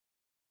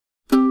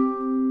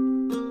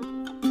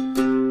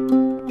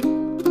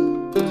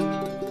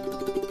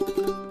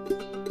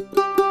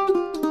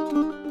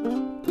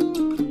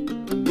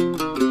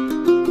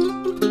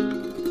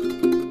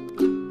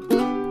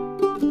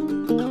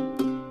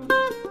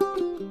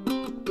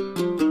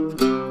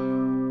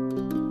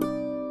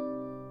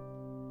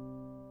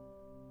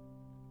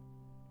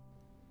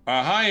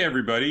Hi,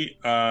 everybody.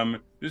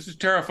 This is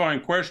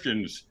Terrifying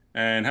Questions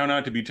and How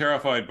Not to Be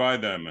Terrified by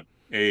Them,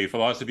 a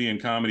philosophy and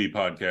comedy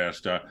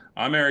podcast.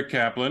 I'm Eric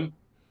Kaplan.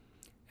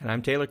 And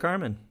I'm Taylor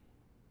Carmen.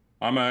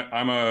 I'm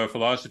a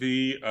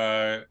philosophy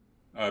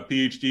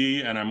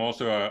PhD, and I'm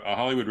also a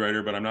Hollywood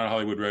writer, but I'm not a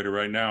Hollywood writer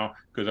right now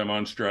because I'm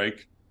on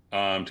strike.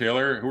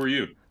 Taylor, who are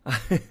you?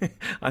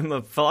 I'm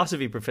a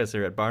philosophy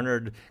professor at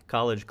Barnard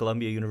College,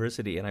 Columbia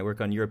University, and I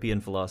work on European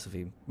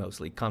philosophy,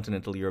 mostly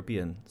continental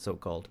European,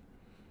 so-called.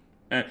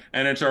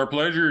 And it's our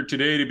pleasure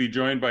today to be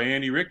joined by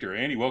Andy Richter.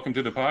 Andy, welcome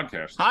to the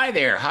podcast. Hi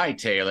there. Hi,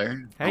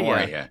 Taylor. Hey, How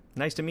are you?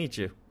 Nice to meet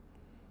you.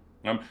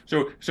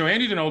 So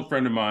Andy's an old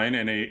friend of mine,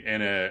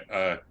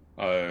 I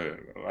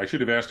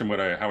should have asked him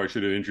how I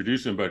should have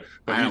introduced him, but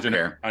he's an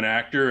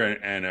actor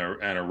and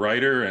a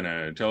writer and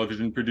a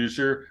television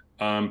producer.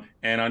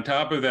 And on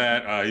top of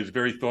that, he's a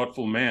very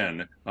thoughtful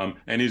man.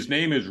 And his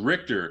name is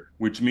Richter,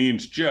 which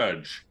means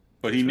judge.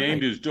 But he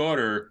named his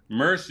daughter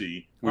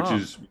Mercy, which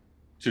is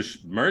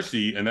just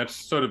mercy, and that's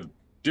sort of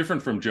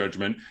different from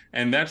judgment.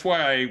 And that's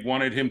why I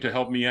wanted him to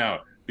help me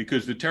out,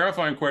 because the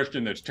terrifying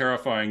question that's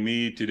terrifying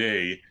me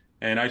today,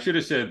 and I should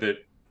have said that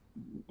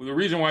the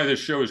reason why this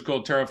show is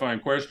called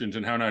Terrifying Questions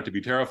and How Not to Be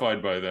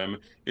Terrified by Them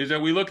is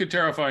that we look at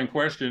terrifying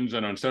questions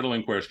and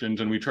unsettling questions,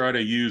 and we try to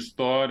use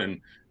thought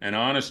and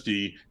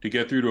honesty to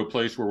get through to a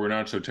place where we're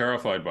not so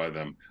terrified by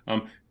them.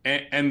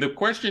 And the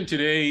question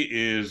today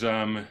is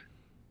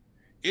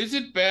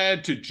it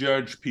bad to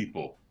judge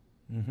people?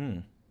 Mm-hmm.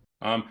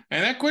 And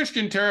that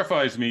question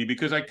terrifies me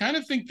because I kind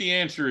of think the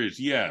answer is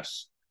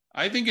yes.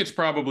 I think it's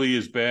probably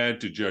as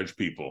bad to judge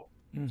people.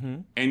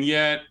 Mm-hmm. And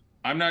yet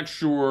I'm not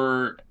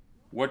sure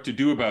what to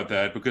do about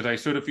that, because I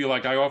sort of feel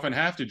like I often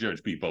have to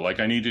judge people.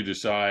 Like I need to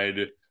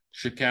decide,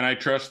 can I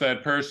trust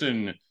that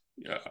person?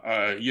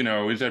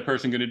 Is that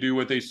person going to do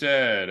what they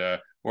said?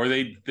 Or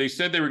they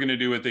said they were going to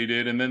do what they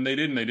did, and then they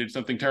didn't. They did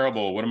something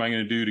terrible. What am I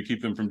going to do to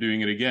keep them from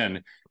doing it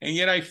again? And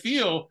yet I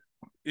feel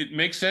it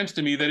makes sense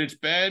to me that it's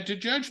bad to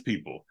judge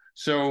people.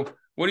 So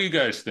what do you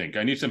guys think?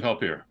 I need some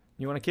help here.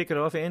 You want to kick it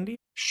off, Andy?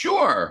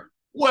 Sure.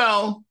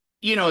 Well,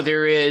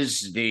 there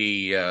is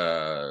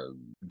the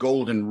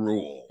golden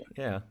rule,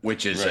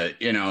 which is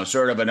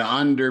sort of an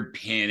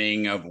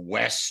underpinning of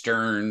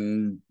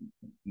Western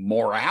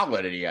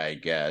morality, I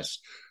guess,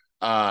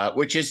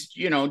 which is,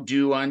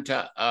 do unto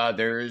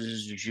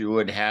others, you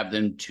would have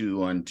them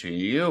do unto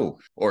you,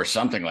 or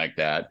something like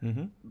that.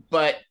 Mm-hmm.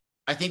 But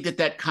I think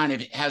that kind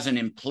of has an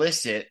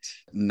implicit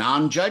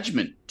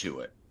non-judgment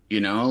to it.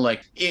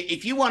 Like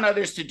if you want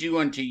others to do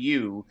unto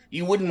you,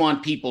 you wouldn't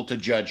want people to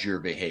judge your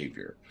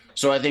behavior.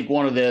 So I think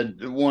one of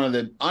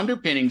the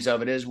underpinnings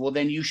of it is, well,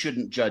 then you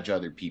shouldn't judge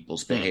other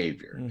people's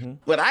behavior. Mm-hmm.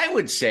 But I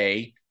would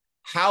say,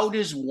 how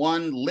does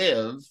one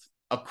live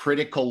a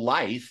critical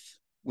life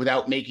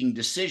without making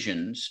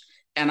decisions?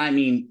 And I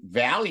mean,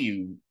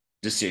 value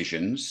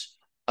decisions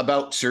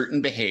about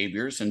certain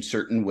behaviors and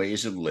certain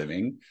ways of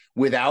living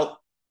without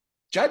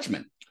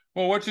judgment.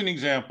 Well, what's an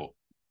example?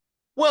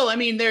 Well, I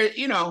mean,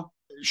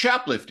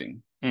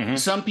 shoplifting. Mm-hmm.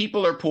 Some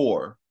people are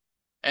poor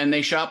and they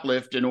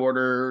shoplift in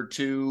order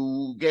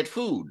to get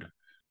food.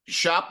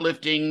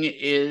 Shoplifting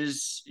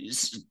is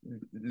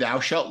thou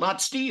shalt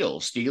not steal.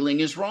 Stealing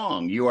is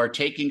wrong. You are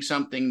taking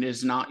something that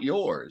is not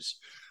yours.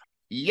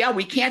 Yeah,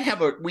 we can't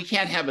have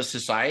a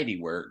society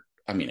where,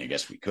 I mean, I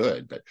guess we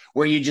could, but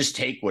where you just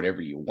take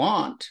whatever you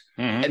want.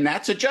 Mm-hmm. And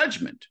that's a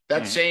judgment.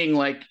 That's saying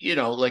like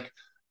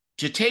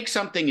to take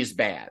something is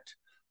bad.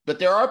 But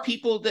there are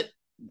people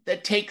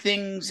that take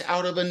things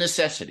out of a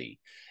necessity,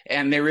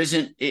 and there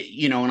isn't,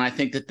 and I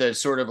think that the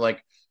sort of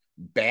like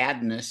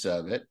badness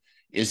of it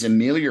is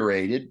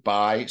ameliorated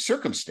by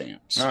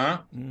circumstance. Uh-huh.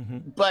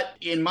 Mm-hmm. But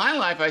in my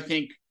life, I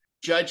think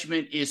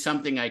judgment is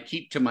something I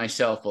keep to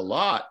myself a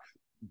lot,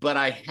 but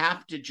I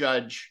have to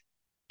judge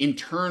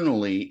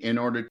internally in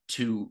order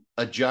to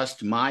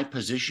adjust my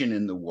position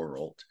in the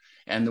world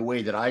and the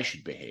way that I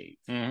should behave.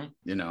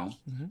 Mm-hmm.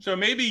 Mm-hmm. So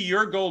maybe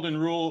your golden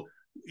rule,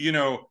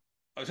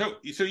 So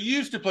you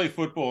used to play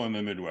football in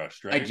the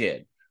Midwest, right? I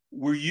did.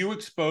 Were you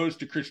exposed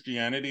to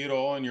Christianity at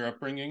all in your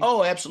upbringing?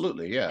 Oh,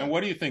 absolutely, yeah. And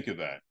what do you think of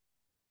that?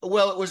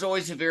 Well, it was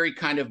always a very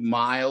kind of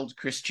mild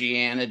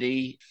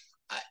Christianity.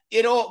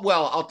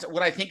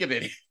 What I think of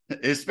it,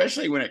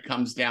 especially when it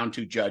comes down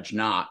to judge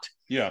not,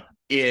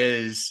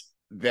 is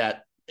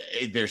that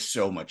there's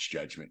so much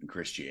judgment in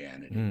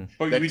Christianity. Mm.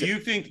 But do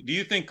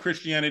you think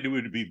Christianity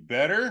would be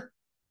better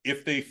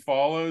if they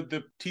followed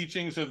the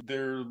teachings of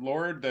their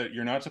Lord that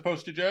you're not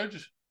supposed to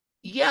judge?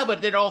 Yeah,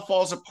 but it all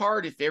falls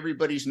apart if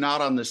everybody's not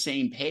on the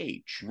same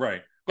page.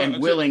 Right.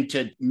 And willing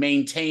to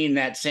maintain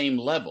that same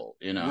level,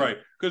 Right.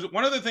 Because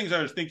one of the things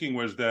I was thinking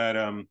was that,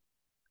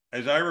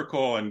 as I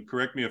recall, and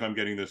correct me if I'm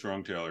getting this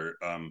wrong, Taylor,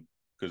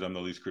 because I'm the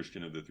least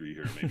Christian of the three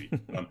here, maybe,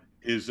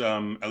 is,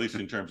 at least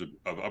in terms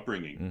of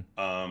upbringing,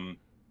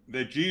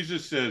 that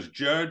Jesus says,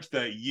 judge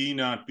that ye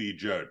not be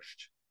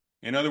judged.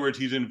 In other words,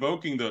 he's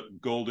invoking the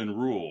golden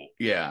rule.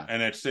 Yeah.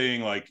 And it's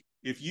saying, like,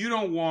 if you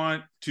don't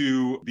want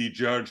to be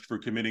judged for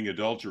committing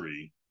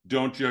adultery,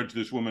 don't judge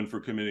this woman for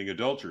committing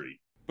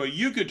adultery. But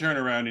you could turn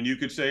around and you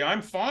could say,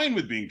 I'm fine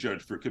with being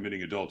judged for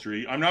committing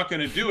adultery. I'm not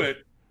going to do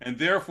it. And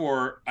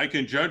therefore, I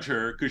can judge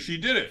her because she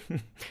did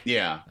it.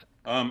 Yeah.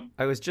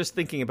 I was just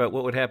thinking about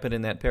what would happen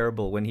in that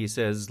parable when he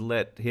says,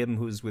 let him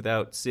who's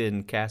without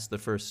sin cast the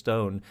first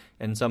stone.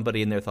 And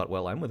somebody in there thought,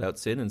 well, I'm without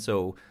sin, and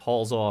so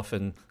hauls off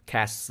and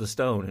casts the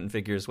stone and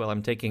figures, well,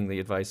 I'm taking the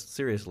advice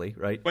seriously,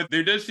 right? But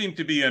there does seem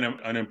to be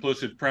an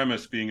implicit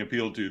premise being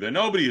appealed to that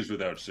nobody is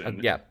without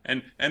sin. Yeah.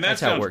 And that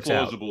sounds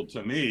plausible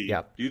to me.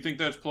 Yeah. Do you think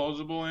that's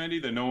plausible,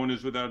 Andy, that no one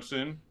is without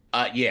sin?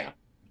 Yeah.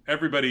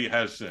 Everybody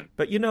has sin.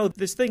 But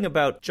this thing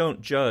about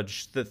don't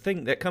judge, the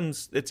thing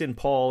it's in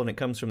Paul and it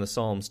comes from the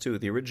Psalms too.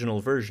 The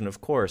original version,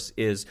 of course,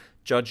 is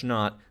judge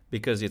not,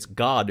 because it's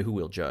God who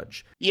will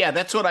judge. Yeah,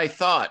 that's what I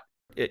thought.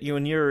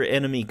 When your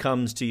enemy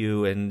comes to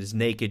you and is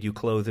naked, you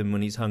clothe him.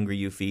 When he's hungry,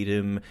 you feed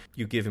him.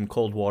 You give him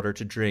cold water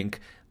to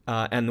drink.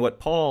 And what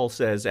Paul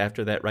says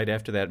right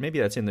after that, maybe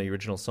that's in the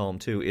original Psalm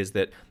too, is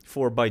that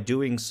for by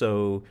doing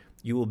so,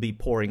 you will be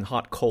pouring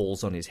hot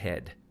coals on his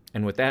head.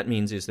 And what that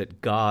means is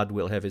that God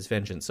will have his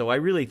vengeance. So I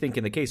really think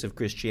in the case of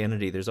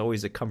Christianity, there's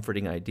always a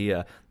comforting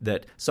idea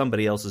that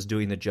somebody else is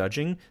doing the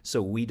judging,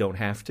 so we don't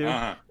have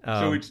to.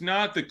 So it's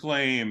not the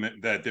claim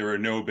that there are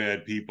no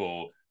bad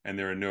people and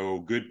there are no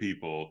good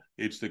people.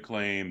 It's the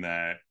claim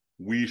that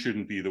we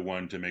shouldn't be the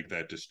one to make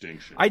that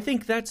distinction. I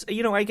think that's,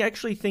 I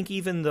actually think,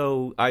 even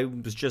though I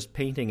was just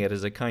painting it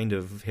as a kind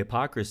of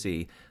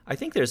hypocrisy, I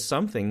think there's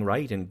something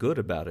right and good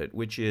about it,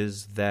 which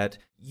is that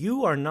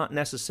you are not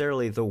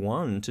necessarily the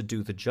one to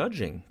do the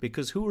judging,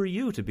 because who are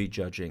you to be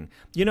judging?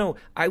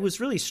 I was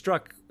really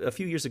struck a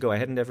few years ago. I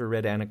hadn't ever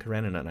read Anna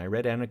Karenina, and I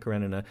read Anna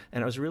Karenina,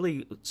 and I was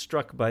really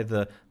struck by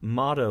the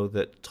motto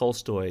that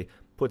Tolstoy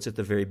puts at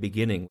the very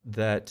beginning,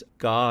 that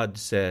God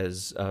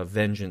says,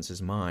 vengeance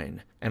is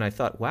mine. And I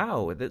thought,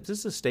 wow, this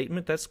is a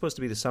statement, that's supposed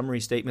to be the summary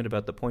statement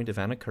about the point of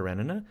Anna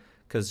Karenina,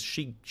 because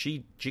she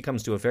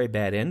comes to a very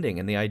bad ending,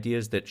 and the idea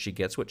is that she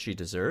gets what she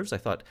deserves. I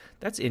thought,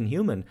 that's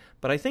inhuman.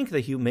 But I think the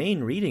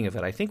humane reading of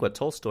it, I think what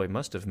Tolstoy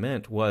must have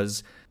meant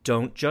was,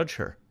 don't judge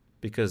her,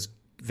 because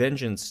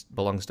vengeance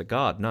belongs to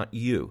God, not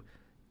you.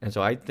 And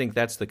so I think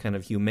that's the kind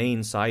of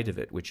humane side of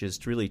it, which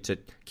is really to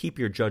keep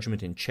your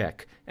judgment in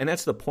check. And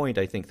that's the point,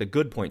 I think, the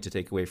good point to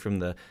take away from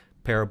the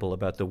parable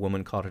about the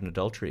woman caught in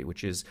adultery,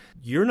 which is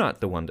you're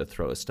not the one to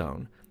throw a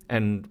stone.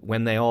 And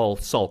when they all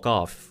sulk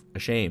off,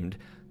 ashamed,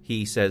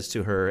 he says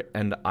to her,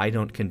 and I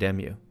don't condemn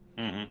you.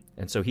 Mm-hmm.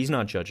 And so he's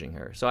not judging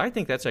her. So I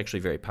think that's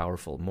actually very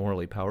powerful,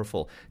 morally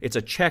powerful. It's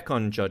a check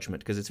on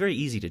judgment, because it's very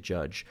easy to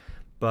judge.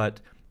 But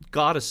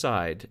God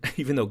aside,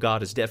 even though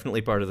God is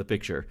definitely part of the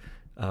picture,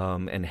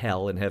 and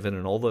hell and heaven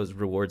and all those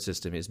reward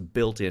system is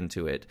built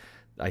into it,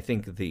 I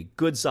think the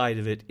good side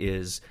of it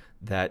is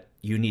that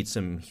you need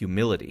some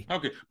humility.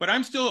 Okay, but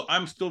I'm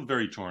still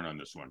very torn on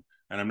this one,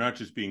 and I'm not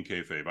just being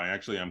kayfabe. I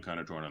actually am kind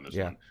of torn on this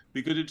one,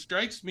 because it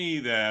strikes me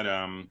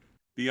that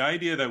the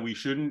idea that we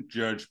shouldn't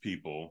judge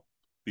people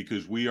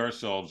because we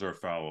ourselves are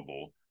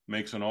fallible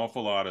makes an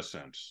awful lot of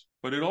sense.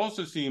 But it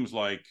also seems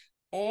like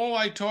all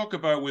I talk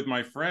about with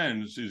my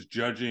friends is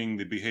judging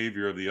the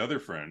behavior of the other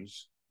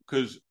friends,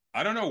 because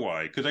I don't know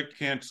why, because I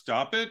can't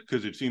stop it,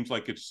 because it seems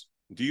like it's...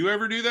 Do you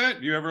ever do that?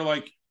 Do you ever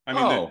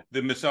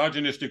the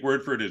misogynistic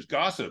word for it is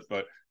gossip,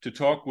 but to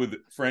talk with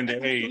friend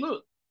A...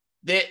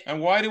 And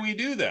why do we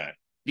do that?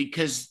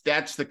 Because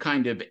that's the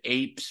kind of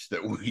apes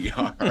that we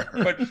are.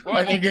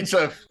 I think it's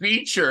a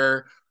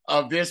feature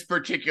of this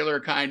particular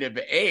kind of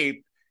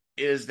ape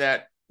is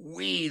that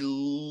we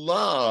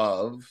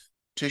love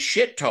to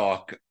shit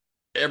talk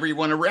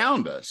everyone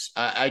around us.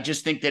 I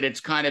just think that it's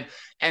kind of,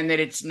 and that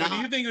it's not. Do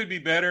you think it would be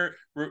better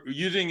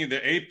using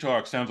the ape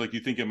talk? Sounds like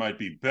you think it might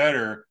be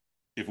better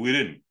if we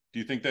didn't. Do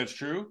you think that's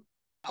true?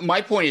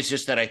 My point is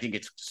just that I think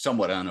it's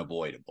somewhat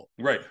unavoidable.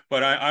 Right,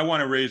 but I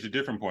want to raise a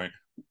different point.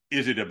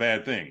 Is it a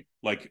bad thing?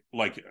 Like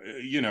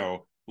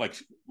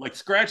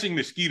scratching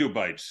mosquito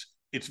bites.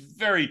 It's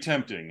very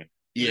tempting.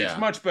 Yeah. It's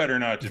much better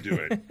not to do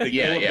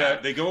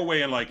it. They go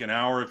away in like an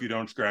hour if you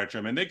don't scratch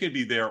them, and they could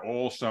be there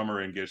all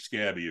summer and get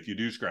scabby if you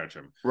do scratch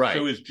them. Right.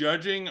 So is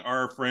judging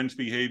our friends'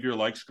 behavior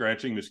like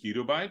scratching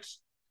mosquito bites?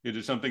 Is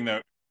it something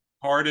that,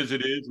 hard as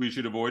it is, we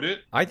should avoid it?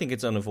 I think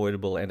it's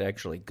unavoidable and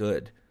actually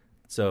good.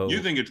 So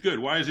you think it's good?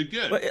 Why is it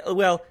good?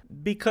 Well,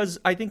 because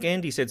I think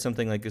Andy said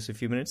something like this a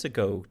few minutes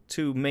ago.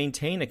 To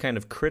maintain a kind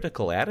of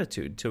critical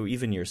attitude to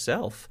even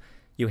yourself,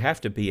 you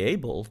have to be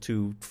able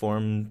to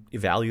form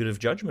evaluative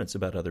judgments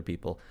about other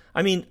people.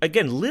 I mean,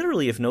 again,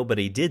 literally, if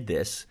nobody did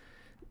this,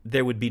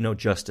 there would be no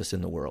justice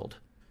in the world.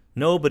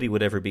 Nobody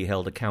would ever be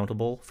held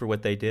accountable for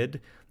what they did.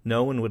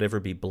 No one would ever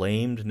be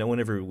blamed. No one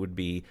ever would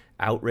be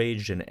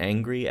outraged and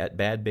angry at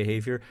bad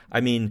behavior. I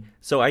mean,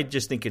 so I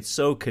just think it's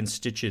so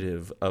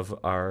constitutive of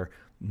our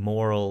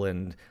moral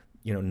and,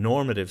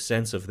 normative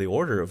sense of the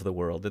order of the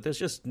world that there's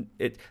just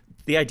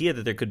the idea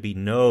that there could be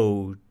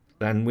no,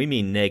 and we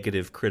mean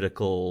negative,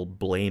 critical,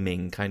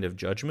 blaming kind of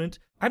judgment.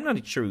 I'm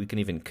not sure we can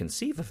even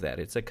conceive of that.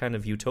 It's a kind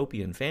of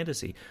utopian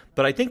fantasy.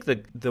 But I think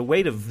the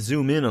way to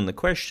zoom in on the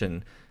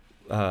question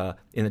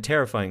in a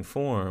terrifying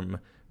form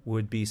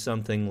would be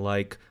something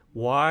like,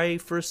 why,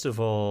 first of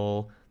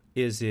all,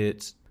 is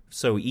it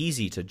so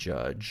easy to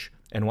judge,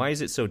 and why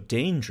is it so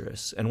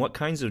dangerous, and what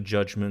kinds of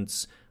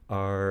judgments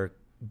are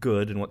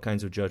good and what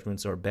kinds of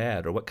judgments are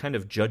bad, or what kind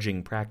of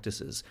judging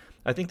practices?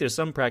 I think there's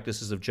some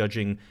practices of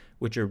judging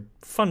which are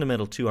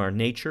fundamental to our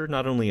nature,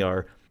 not only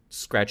our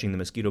scratching the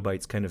mosquito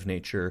bites kind of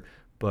nature,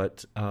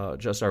 but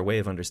just our way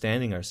of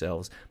understanding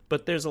ourselves.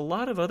 But there's a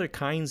lot of other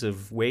kinds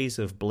of ways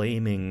of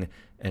blaming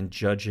and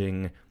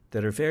judging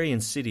that are very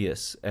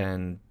insidious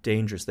and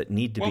dangerous that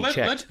need to be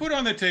checked. Let's put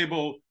on the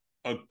table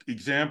an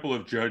example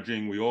of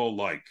judging we all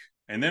like,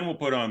 and then we'll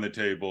put on the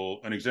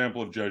table an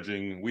example of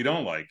judging we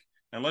don't like,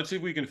 and let's see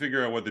if we can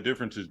figure out what the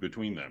difference is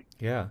between them.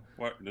 Yeah.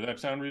 Does that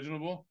sound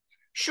reasonable?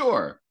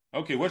 Sure.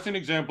 Okay, what's an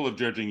example of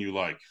judging you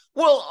like?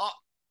 Well,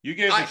 you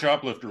gave the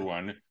shoplifter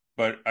one,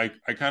 but I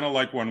kind of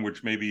like one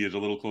which maybe is a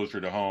little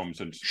closer to home,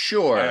 since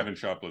I haven't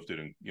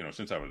shoplifted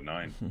since I was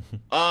 9.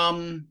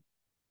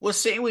 Well,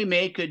 say we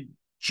make a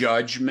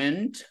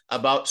judgment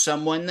about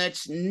someone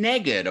that's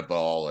negative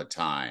all the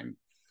time.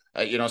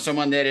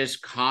 Someone that is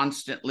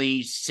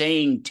constantly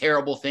saying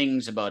terrible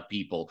things about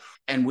people,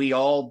 and we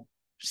all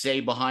say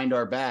behind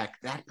our back,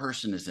 that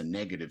person is a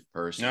negative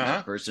person.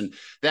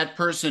 That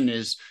person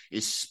is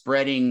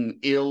spreading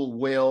ill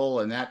will,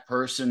 and that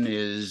person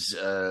is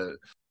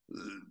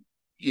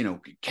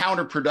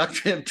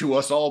counterproductive to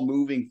us all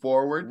moving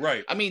forward.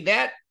 Right. I mean,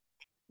 that,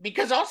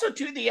 because also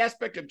to the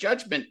aspect of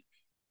judgment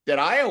that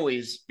I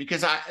always,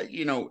 because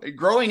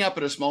growing up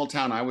in a small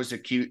town, I was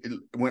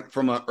went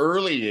from an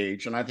early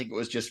age, and I think it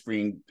was just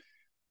being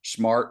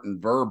smart and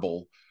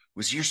verbal,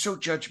 was you're so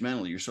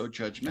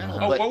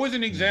judgmental. What was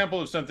an example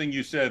of something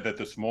you said that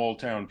the small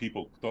town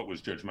people thought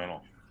was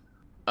judgmental?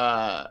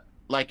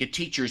 Like a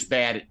teacher's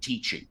bad at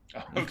teaching.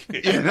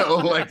 Okay.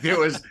 Like there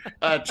was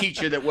a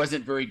teacher that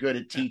wasn't very good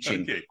at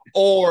teaching. Okay.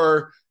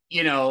 Or,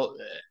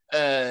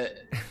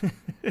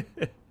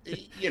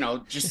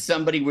 just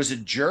somebody was a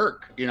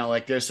jerk,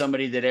 like there's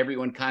somebody that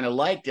everyone kind of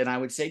liked. And I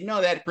would say,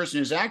 no, that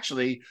person is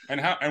actually. And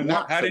how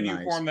did you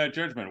form that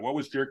judgment? What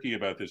was jerky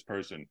about this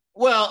person?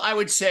 Well, I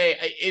would say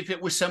if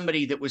it was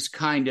somebody that was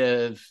kind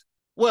of,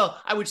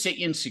 I would say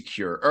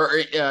insecure or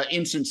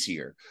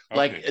insincere,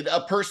 like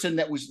a person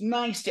that was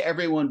nice to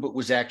everyone, but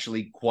was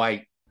actually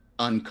quite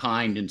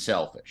unkind and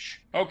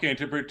selfish. Okay, and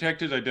to protect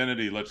his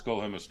identity, let's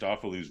call him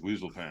Mistopheles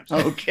Weaselpants.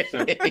 Okay.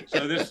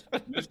 So this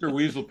Mr.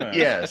 Weaselpants.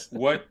 Yes.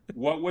 What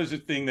was the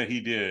thing that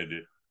he did?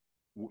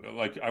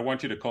 Like, I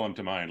want you to call him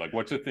to mind. Like,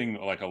 what's the thing,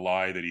 like a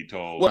lie that he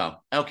told?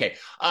 Well, okay.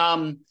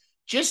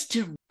 Just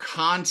to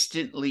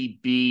constantly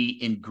be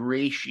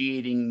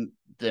ingratiating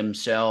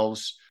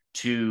themselves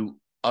to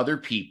other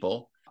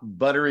people,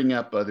 buttering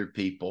up other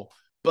people,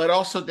 but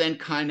also then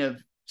kind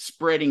of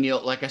spreading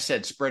ill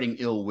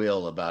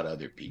will about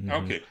other people.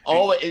 Okay.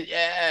 Always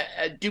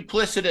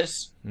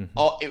duplicitous.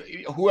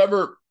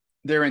 Whoever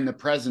they're in the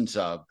presence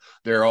of,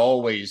 they're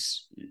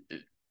always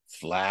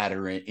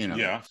flattering,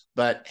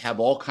 but have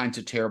all kinds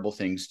of terrible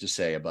things to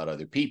say about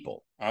other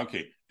people.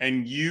 Okay.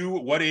 And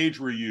what age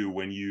were you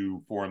when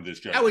you formed this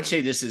judgment? I would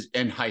say this is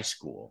in high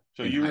school.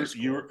 So you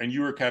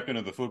were captain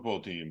of the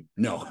football team.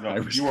 No,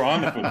 you were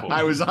on the football team.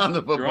 I was on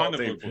the football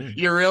team.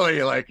 You're really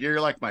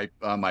you're like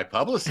my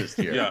publicist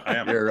here. Yeah, I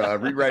am. You're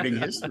rewriting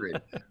history.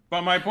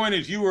 But my point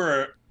is, you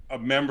were a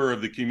member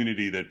of the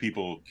community that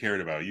people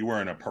cared about. You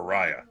weren't a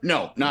pariah.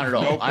 No, not at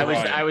all. No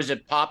pariah. I was a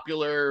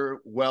popular,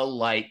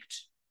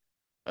 well-liked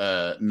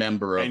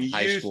member of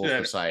high school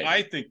society.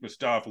 I think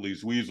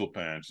Mistopheles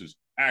Weaselpants is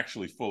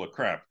actually full of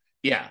crap.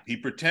 Yeah. He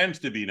pretends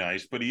to be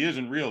nice, but he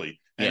isn't really.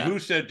 And who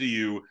said to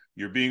you,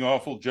 you're being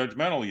awful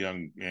judgmental,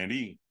 young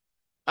Andy?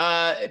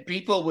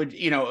 People would,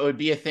 it would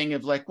be a thing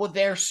of like, well,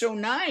 they're so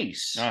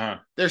nice.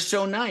 They're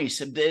so nice.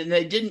 And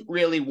they didn't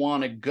really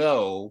want to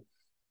go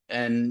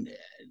and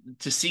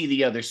to see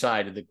the other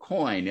side of the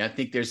coin. I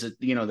think there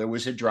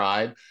was a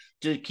drive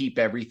to keep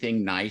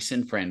everything nice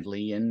and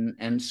friendly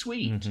and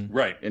sweet. Mm-hmm.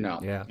 Right.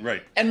 Yeah.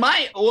 Right. And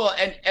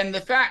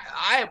the fact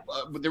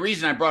the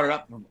reason I brought it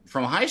up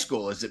from high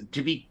school is that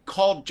to be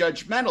called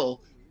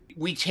judgmental,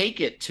 we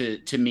take it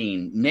to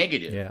mean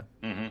negative. Yeah.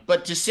 Mm-hmm.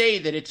 But to say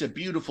that it's a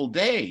beautiful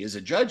day is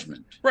a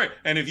judgment. Right.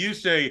 And if you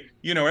say,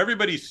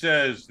 everybody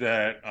says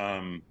that,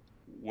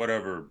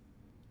 whatever,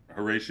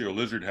 Horatio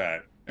Lizard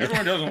Hat,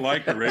 everyone doesn't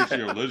like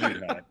Horatio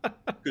Lizard Hat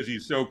because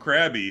he's so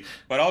crabby.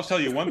 But I'll tell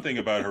you one thing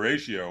about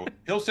Horatio.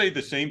 He'll say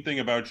the same thing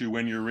about you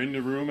when you're in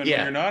the room and when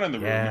you're not in the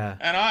room. Yeah.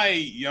 And I,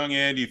 young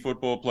Andy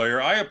football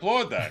player, I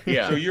applaud that.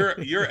 Yeah. So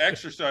you're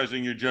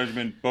exercising your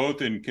judgment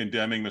both in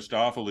condemning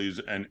Mistopheles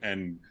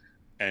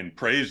and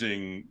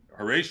praising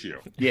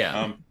Horatio.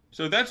 Yeah.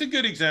 So that's a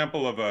good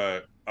example of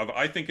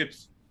I think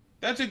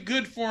that's a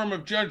good form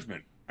of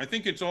judgment. I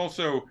think it's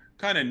also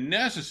kind of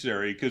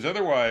necessary because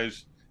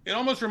otherwise it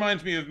almost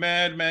reminds me of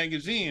Mad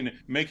Magazine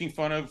making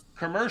fun of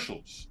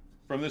commercials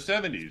from the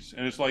 70s.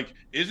 And it's like,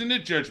 isn't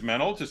it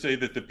judgmental to say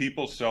that the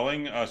people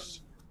selling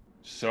us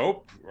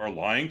soap are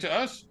lying to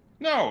us?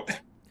 No,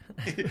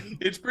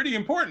 it's pretty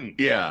important.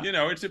 Yeah.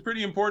 It's a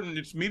pretty important,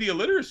 it's media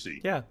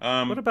literacy. Yeah.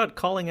 What about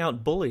calling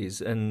out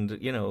bullies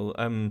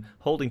and,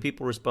 holding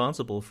people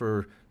responsible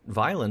for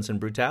violence and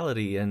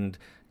brutality and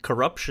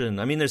corruption?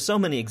 I mean, there's so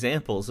many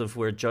examples of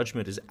where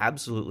judgment is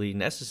absolutely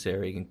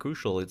necessary and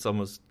crucial. It's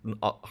almost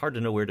hard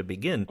to know where to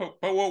begin. But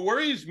what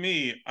worries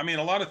me, I mean,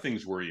 a lot of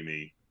things worry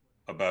me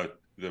about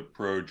the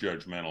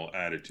pro-judgmental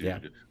attitude. Yeah.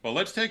 But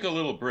let's take a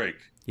little break.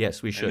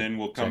 Yes, we should. And then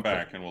we'll come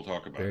back and we'll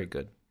talk about it. Very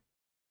good.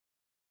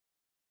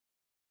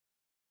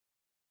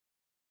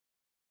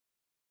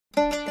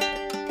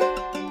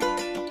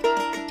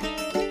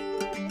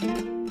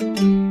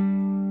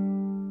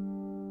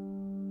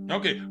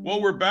 Okay,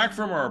 well, we're back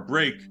from our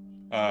break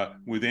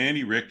with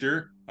Andy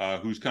Richter,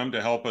 who's come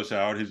to help us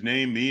out. His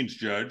name means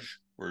judge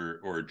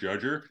or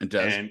judger. It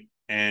does.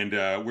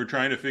 And we're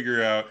trying to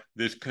figure out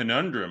this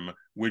conundrum,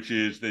 which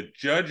is that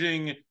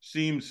judging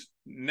seems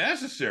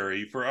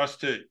necessary for us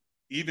to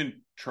even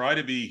try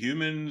to be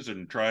humans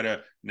and try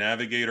to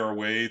navigate our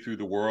way through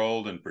the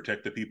world and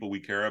protect the people we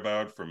care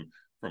about from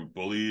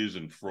bullies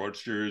and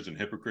fraudsters and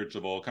hypocrites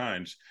of all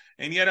kinds.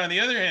 And yet, on the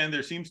other hand,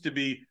 there seems to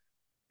be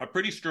a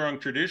pretty strong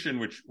tradition,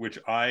 which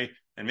I,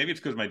 and maybe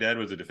it's because my dad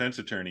was a defense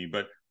attorney,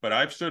 but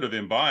I've sort of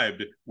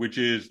imbibed, which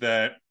is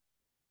that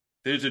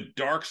there's a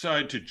dark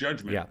side to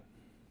judgment. Yeah,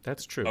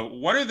 that's true.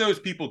 What are those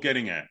people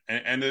getting at?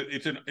 And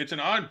it's an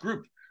odd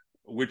group,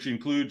 which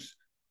includes,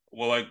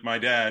 well, like my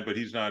dad, but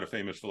he's not a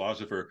famous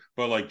philosopher,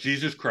 but like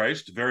Jesus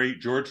Christ, very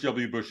George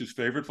W. Bush's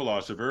favorite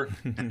philosopher,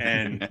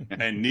 and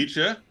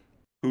Nietzsche,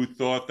 who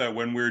thought that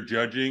when we're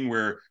judging,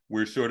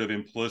 we're sort of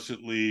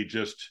implicitly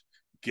just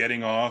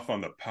getting off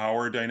on the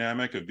power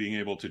dynamic of being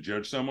able to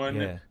judge someone.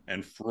 Yeah.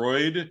 And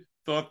Freud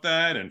thought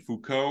that, and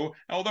Foucault,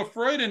 although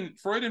Freud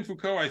and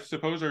Foucault, I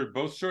suppose, are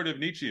both sort of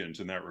Nietzscheans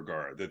in that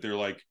regard, that they're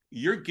like,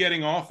 you're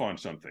getting off on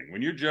something.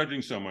 When you're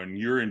judging someone,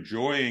 you're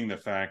enjoying the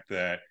fact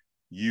that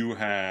you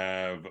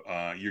have,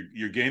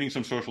 you're gaining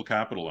some social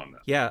capital on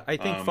that. Yeah, I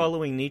think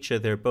following Nietzsche,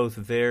 they're both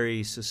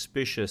very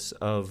suspicious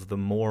of the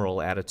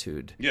moral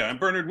attitude. Yeah, and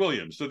Bernard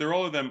Williams. So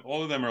all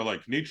of them are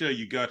like, Nietzsche,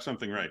 you got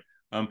something right.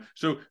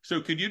 So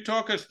could you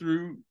talk us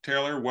through,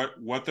 Taylor,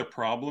 what the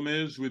problem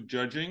is with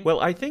judging? Well,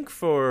 I think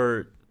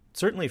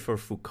certainly for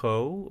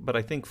Foucault, but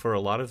I think for a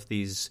lot of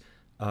these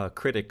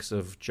critics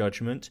of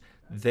judgment,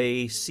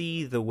 they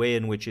see the way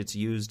in which it's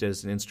used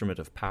as an instrument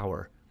of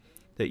power,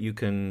 that you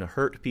can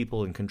hurt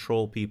people and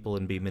control people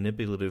and be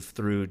manipulative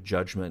through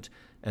judgment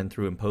and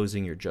through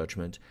imposing your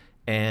judgment.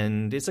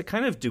 And it's a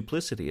kind of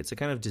duplicity. It's a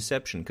kind of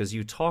deception because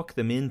you talk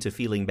them into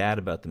feeling bad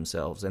about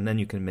themselves and then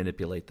you can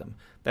manipulate them.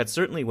 That's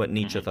certainly what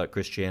Nietzsche thought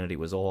Christianity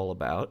was all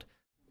about.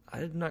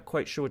 I'm not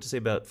quite sure what to say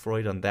about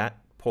Freud on that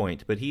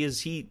point, but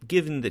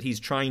given that he's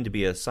trying to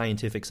be a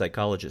scientific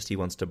psychologist, he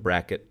wants to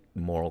bracket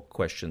moral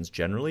questions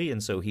generally,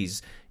 and so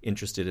he's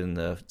interested in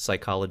the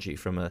psychology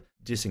from a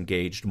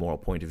disengaged moral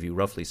point of view,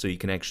 roughly, so you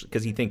can actually,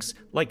 because he thinks,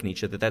 like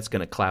Nietzsche, that that's going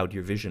to cloud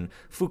your vision.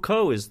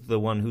 Foucault is the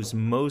one who's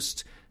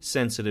most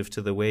sensitive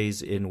to the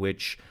ways in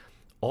which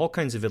all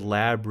kinds of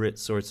elaborate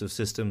sorts of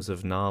systems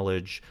of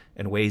knowledge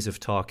and ways of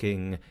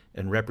talking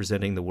and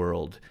representing the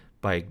world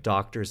by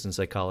doctors and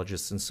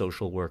psychologists and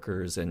social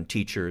workers and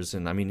teachers.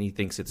 And I mean, he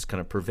thinks it's kind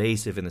of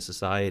pervasive in the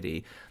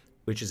society,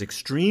 which is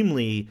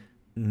extremely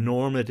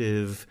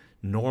normative,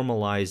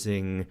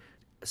 normalizing,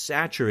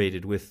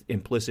 saturated with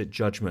implicit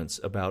judgments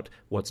about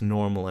what's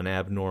normal and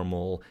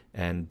abnormal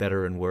and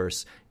better and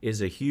worse,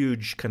 is a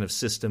huge kind of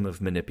system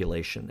of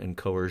manipulation and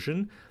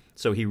coercion.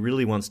 So he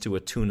really wants to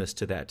attune us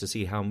to that, to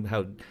see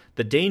how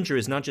the danger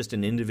is not just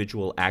in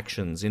individual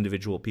actions,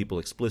 individual people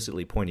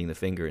explicitly pointing the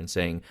finger and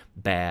saying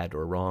bad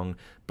or wrong,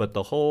 but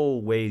the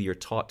whole way you're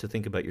taught to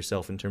think about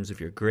yourself in terms of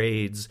your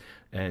grades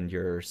and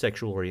your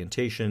sexual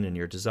orientation and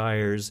your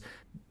desires.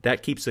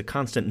 That keeps a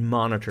constant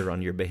monitor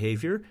on your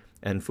behavior.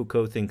 And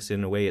Foucault thinks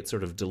in a way it's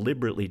sort of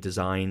deliberately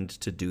designed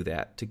to do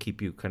that, to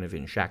keep you kind of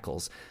in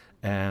shackles.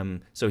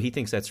 So he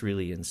thinks that's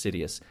really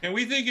insidious. Can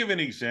we think of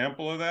an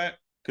example of that?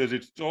 Because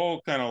it's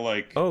all kind of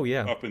like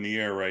up in the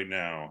air right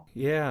now.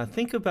 Yeah,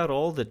 think about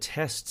all the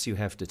tests you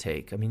have to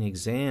take. I mean,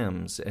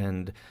 exams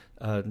and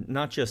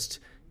not just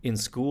in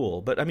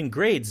school, but I mean,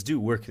 grades do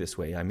work this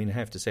way. I mean, I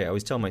have to say, I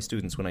always tell my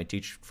students when I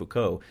teach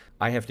Foucault,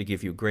 I have to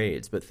give you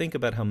grades, but think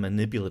about how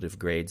manipulative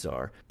grades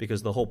are,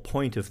 because the whole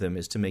point of them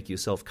is to make you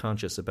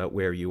self-conscious about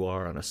where you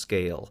are on a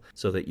scale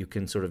so that you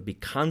can sort of be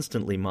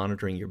constantly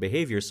monitoring your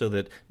behavior so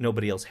that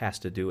nobody else has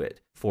to do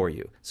it for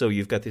you. So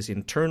you've got this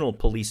internal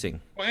policing.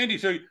 Well, Andy,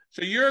 so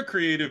you're a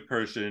creative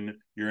person,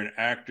 you're an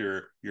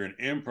actor, you're an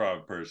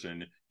improv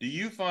person. Do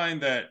you find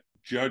that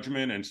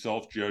judgment and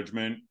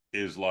self-judgment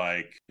is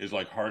like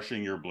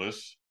harshing your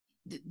bliss?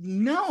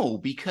 No,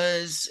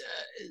 because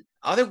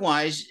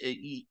otherwise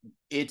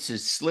it's a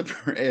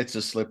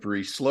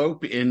slippery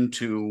slope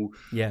into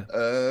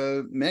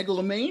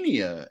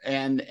megalomania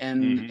and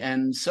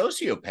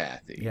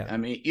sociopathy. Yeah. I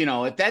mean,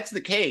 if that's the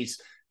case,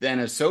 then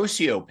a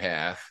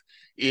sociopath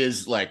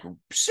is like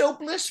so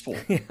blissful.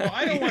 Well,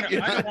 I don't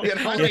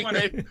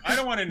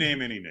want to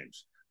name any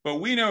names, but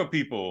we know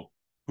people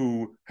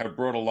who have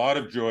brought a lot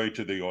of joy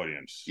to the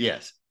audience.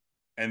 Yes.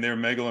 and they're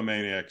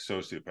megalomaniac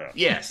sociopaths.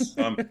 Yes.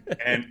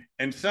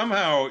 And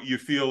somehow you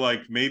feel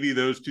like maybe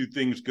those two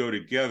things go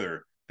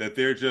together, that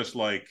they're just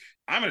like,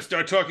 I'm going to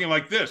start talking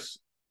like this.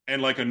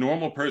 And like a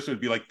normal person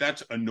would be like,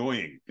 that's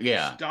annoying.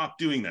 Yeah. Stop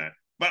doing that.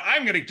 But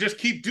I'm going to just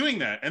keep doing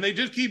that. And they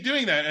just keep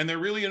doing that. And they're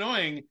really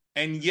annoying.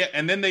 And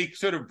then they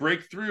sort of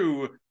break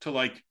through to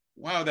like,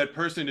 wow, that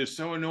person is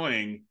so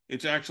annoying.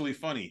 It's actually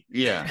funny.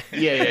 Yeah.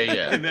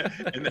 and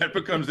that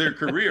becomes their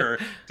career,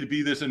 to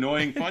be this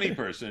annoying, funny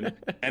person.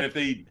 And if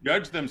they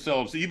judge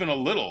themselves even a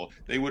little,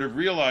 they would have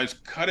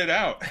realized, cut it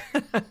out.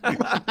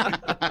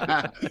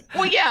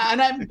 Well,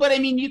 yeah. But I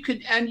mean, you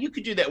could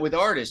do that with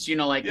artists,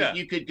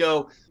 you could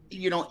go,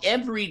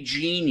 every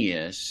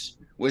genius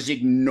was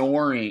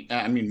ignoring,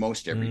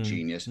 most every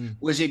genius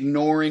was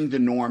ignoring the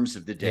norms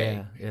of the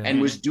day and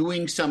was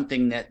doing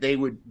something that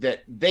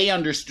they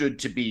understood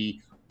to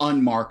be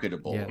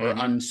unmarketable or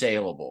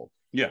unsaleable.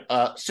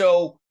 Yeah.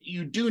 So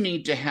you do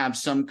need to have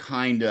some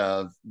kind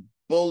of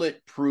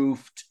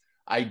bulletproofed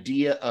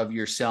idea of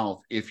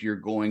yourself if you're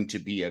going to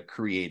be a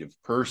creative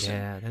person.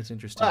 Yeah, that's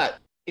interesting. But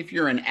if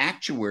you're an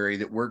actuary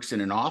that works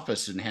in an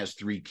office and has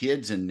 3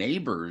 kids and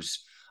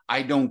neighbors,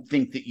 I don't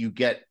think that you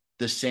get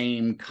the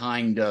same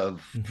kind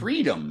of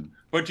freedom.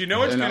 But you know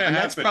what's going to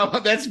happen?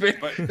 That's very,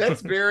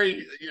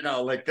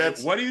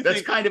 that's what do you that's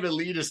think? Kind of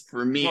elitist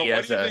for me. Well,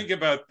 what do you think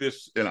about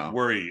this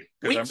worry?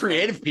 We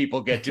creative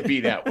people get to be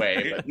that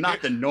way, but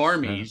not the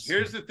normies.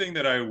 Here's the thing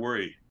that I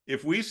worry.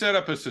 If we set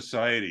up a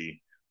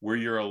society where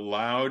you're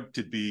allowed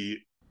to be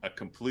a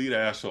complete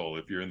asshole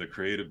if you're in the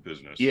creative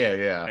business.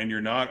 Yeah. And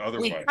you're not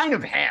otherwise. We kind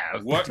of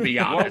have, to be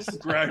honest. What will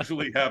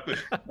gradually happen?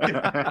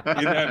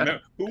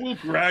 Who will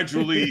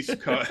gradually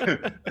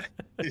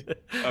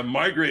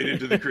migrate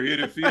into the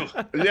creative field?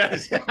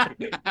 Yes.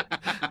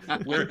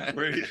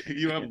 where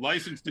you have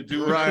license to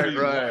do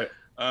right.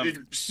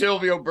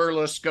 Silvio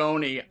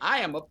Berlusconi, I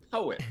am a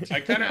poet. I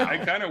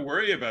kind of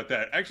worry about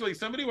that. Actually,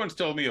 somebody once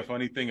told me a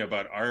funny thing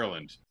about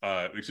Ireland,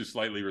 which is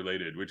slightly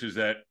related, which is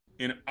that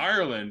in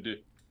Ireland,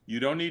 you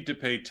don't need to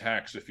pay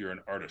tax if you're an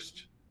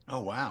artist.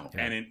 Oh, wow.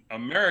 And in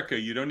America,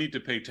 you don't need to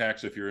pay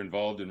tax if you're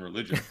involved in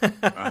religion.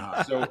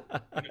 So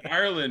in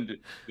Ireland,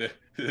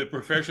 the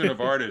profession of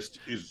artist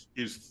is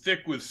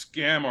thick with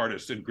scam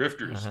artists and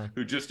grifters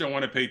who just don't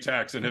want to pay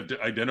tax and have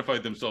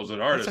identified themselves as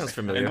artists. That sounds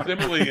familiar. And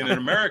similarly, in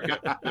America,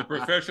 the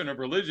profession of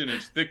religion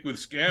is thick with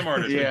scam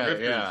artists and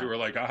grifters who are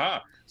like,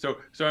 aha. So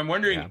I'm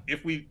wondering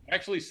if we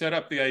actually set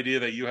up the idea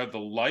that you have the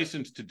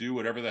license to do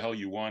whatever the hell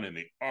you want in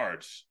the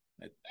arts.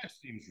 That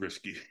seems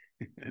risky.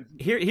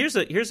 Here's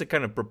a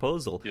kind of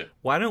proposal. Yeah.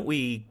 Why don't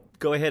we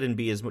go ahead and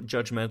be as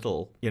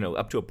judgmental,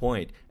 up to a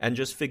point, and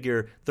just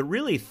figure the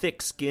really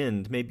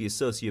thick-skinned, maybe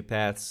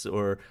sociopaths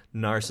or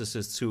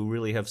narcissists who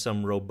really have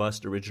some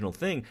robust original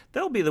thing,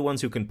 they'll be the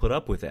ones who can put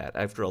up with that.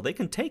 After all, they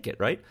can take it,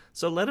 right?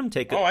 So let them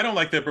take it. Oh, I don't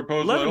like that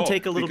proposal at all. Let them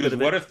take a little bit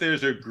of it. What if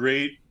there's a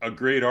great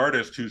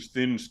artist who's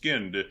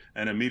thin-skinned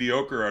and a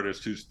mediocre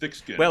artist who's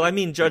thick-skinned? Well, I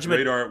mean,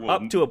 judgment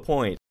up to a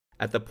point.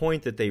 At the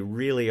point that they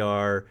really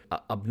are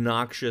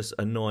obnoxious,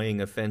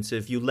 annoying,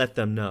 offensive, you let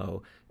them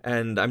know.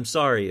 And I'm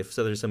sorry if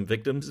there's some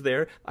victims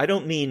there. I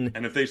don't mean.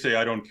 And if they say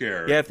I don't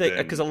care, yeah,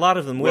 because a lot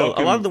of them will.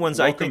 A lot of the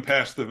ones I think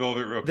past the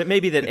velvet rope that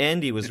maybe that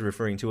Andy was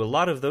referring to. A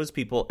lot of those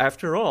people,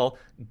 after all,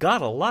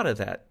 got a lot of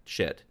that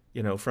shit.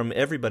 From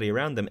everybody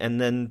around them,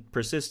 and then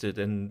persisted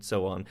and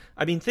so on.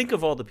 I mean, think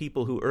of all the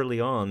people who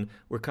early on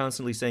were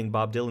constantly saying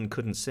Bob Dylan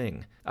couldn't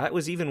sing. It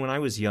was even when I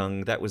was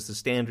young, that was the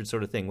standard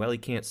sort of thing. Well, he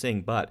can't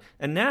sing, but.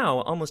 And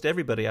now almost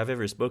everybody I've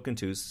ever spoken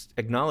to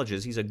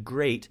acknowledges he's a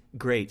great,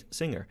 great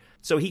singer.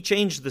 So he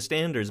changed the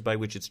standards by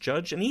which it's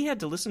judged, and he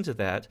had to listen to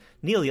that.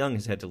 Neil Young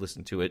has had to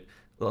listen to it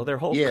their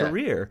whole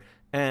career.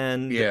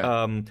 And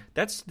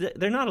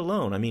they're not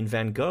alone. I mean,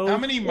 Van Gogh.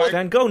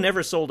 Van Gogh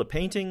never sold a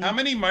painting. How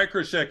many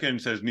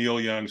microseconds has Neil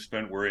Young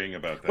spent worrying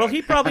about that? Well,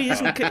 he probably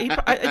isn't.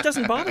 It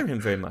doesn't bother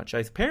him very much.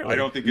 Apparently, I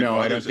don't think it bothers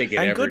him. I don't think it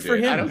ever good for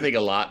did. him. I don't think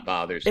a lot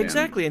bothers him.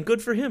 Exactly, and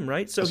good for him,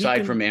 right? So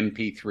aside from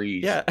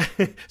MP3s, yeah.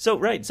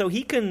 So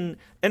he can.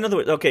 In other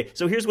words, okay.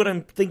 So here's what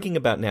I'm thinking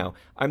about now.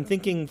 I'm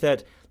thinking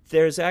that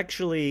there's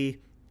actually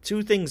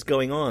two things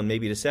going on,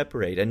 maybe to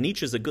separate, and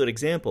Nietzsche's a good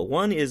example.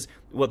 One is,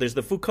 there's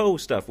the Foucault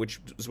stuff, which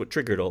is what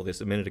triggered all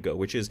this a minute ago,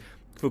 which is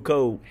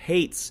Foucault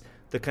hates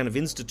the kind of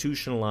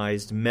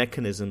institutionalized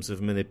mechanisms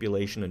of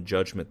manipulation and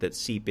judgment that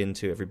seep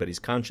into everybody's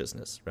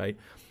consciousness, right?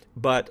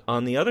 But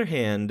on the other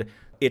hand,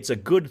 it's a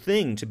good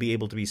thing to be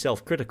able to be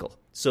self-critical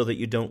so that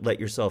you don't let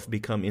yourself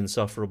become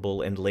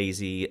insufferable and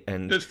lazy.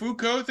 And does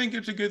Foucault think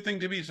it's a good thing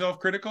to be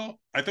self-critical?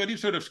 I thought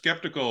he's sort of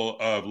skeptical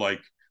of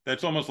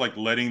that's almost like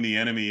letting the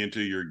enemy into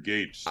your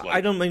gates.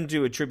 I don't mean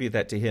to attribute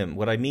that to him.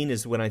 What I mean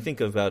is when I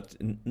think about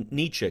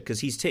Nietzsche,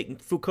 because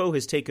Foucault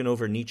has taken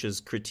over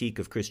Nietzsche's critique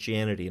of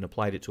Christianity and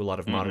applied it to a lot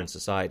of modern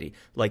society.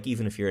 Like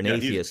even if you're an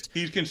atheist,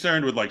 he's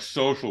concerned with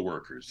social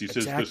workers. He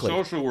says the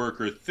social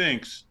worker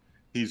thinks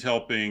he's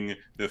helping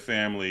the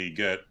family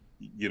get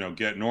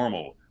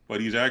normal,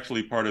 but he's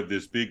actually part of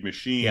this big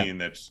machine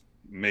that's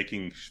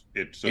making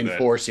it so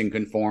enforcing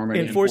conformity,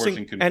 and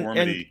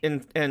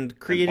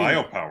creating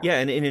biopower. Yeah,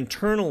 and an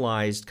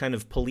internalized kind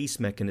of police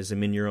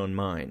mechanism in your own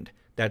mind.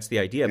 That's the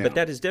idea. Yeah. But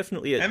that is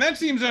definitely and that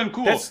seems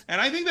uncool.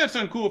 And I think that's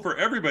uncool for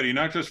everybody,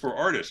 not just for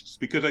artists,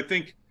 because I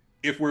think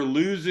if we're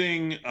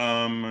losing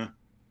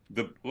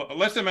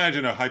let's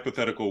imagine a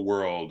hypothetical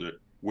world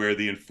where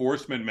the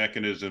enforcement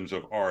mechanisms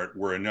of art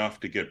were enough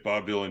to get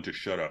Bob Dylan to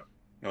shut up.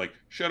 Like,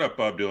 shut up,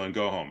 Bob Dylan,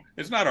 go home.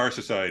 It's not our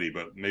society,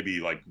 but maybe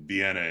like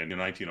Vienna in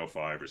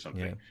 1905 or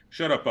something. Yeah.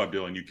 Shut up, Bob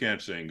Dylan, you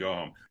can't sing, go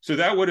home. So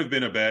that would have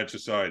been a bad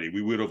society.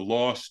 We would have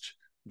lost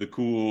the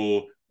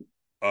cool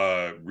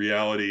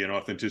reality and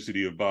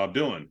authenticity of Bob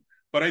Dylan.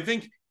 But I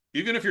think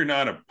even if you're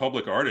not a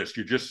public artist,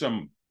 you're just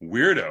some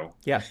weirdo.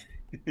 Yeah.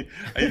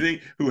 I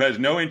think who has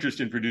no interest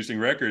in producing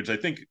records. I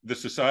think the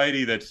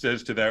society that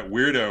says to that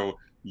weirdo,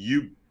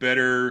 you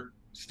better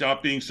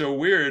stop being so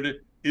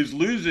weird, is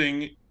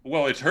losing.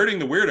 Well, it's hurting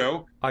the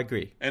weirdo. I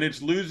agree. And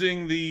it's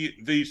losing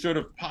the sort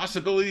of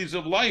possibilities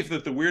of life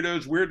that the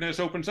weirdo's weirdness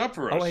opens up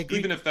for us. I agree.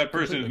 Even if that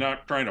person is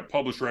not trying to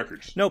publish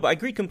records. No, but I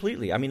agree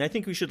completely. I mean, I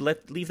think we should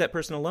leave that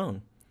person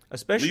alone.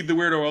 Leave the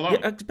weirdo alone.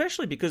 Yeah,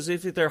 especially because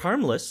if they're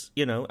harmless,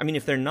 I mean,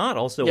 if they're not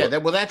also... Yeah,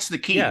 that's the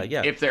key.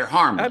 Yeah. If they're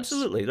harmless.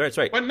 Absolutely, that's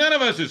right. But none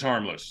of us is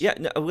harmless. Yeah,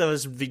 well,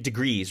 there's the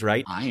degrees,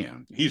 right? I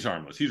am. He's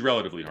harmless. He's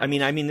relatively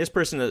harmless. I mean, this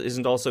person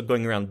isn't also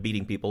going around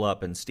beating people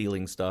up and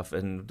stealing stuff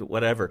and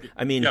whatever.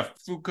 I mean... Yeah,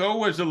 Foucault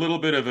was a little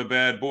bit of a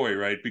bad boy,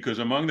 right? Because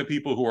among the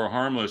people who are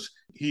harmless,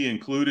 he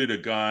included a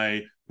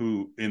guy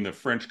who, in the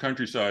French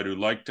countryside, who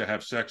liked to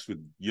have sex with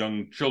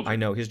young children. I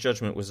know his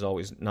judgment was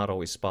not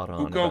always spot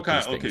on.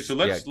 Okay, so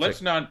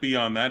let's not be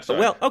on that side.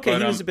 Well, okay,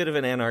 he was a bit of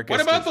an anarchist. What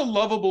about the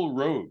lovable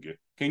rogue?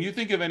 Can you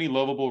think of any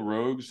lovable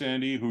rogues,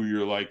 Andy, who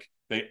you're like,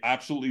 they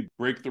absolutely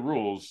break the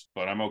rules,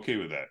 but I'm okay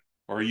with that?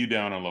 Or are you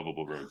down on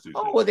lovable rogues?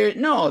 Well,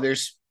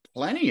 there's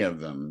plenty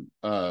of them.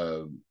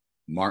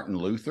 Martin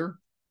Luther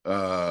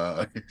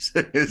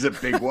is a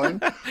big one.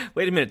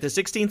 Wait a minute, the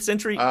 16th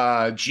century?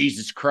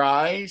 Jesus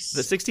Christ.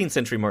 The 16th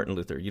century Martin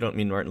Luther. You don't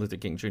mean Martin Luther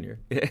King Jr.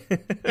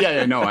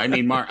 No, I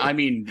mean I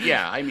mean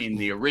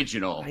the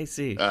original. I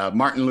see.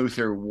 Martin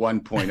Luther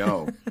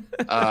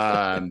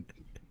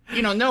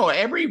 1.0. No,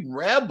 every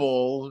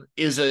rebel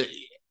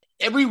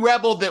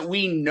that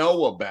we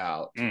know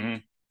about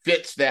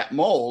fits that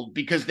mold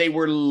because they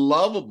were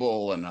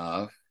lovable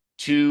enough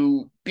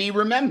to be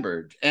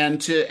remembered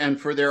and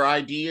for their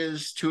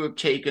ideas to have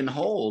taken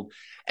hold.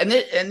 And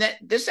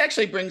this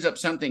actually brings up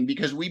something,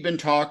 because we've been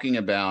talking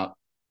about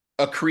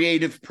a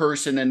creative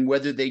person and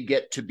whether they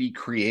get to be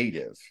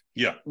creative.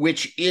 Yeah.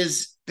 Which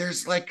is,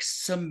 there's like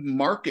some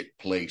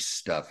marketplace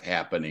stuff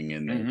happening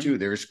in there too.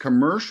 There's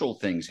commercial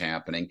things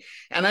happening.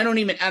 And I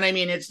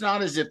mean, it's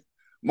not as if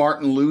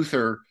Martin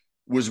Luther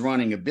was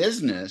running a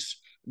business,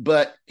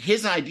 but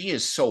his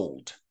ideas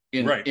sold.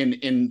 In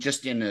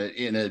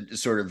a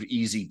sort of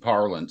easy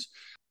parlance.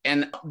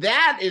 And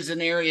that is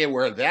an area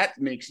where that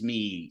makes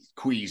me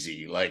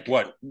queasy. Like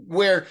what?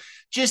 Where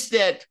just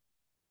that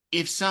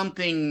if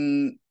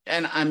something,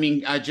 and I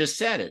mean, I just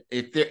said it,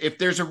 if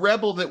there's a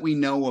rebel that we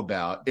know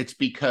about, it's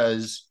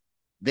because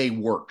they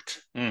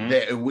worked.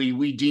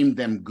 We deemed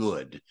them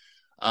good.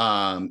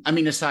 I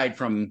mean, aside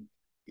from,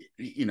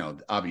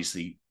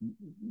 obviously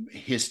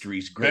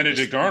history's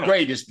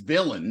greatest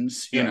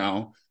villains,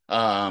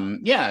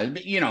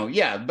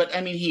 but I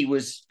mean, he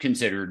was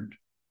considered,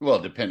 well,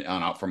 depending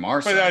on from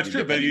our side. But that's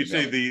true. But you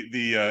say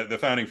the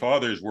founding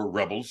fathers were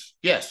rebels,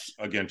 yes,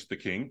 against the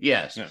king,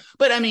 yes. Yeah.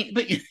 But I mean,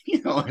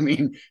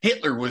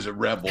 Hitler was a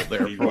rebel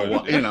there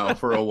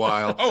for a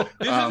while. Oh,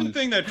 this is the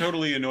thing that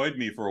totally annoyed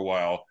me for a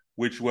while,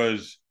 which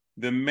was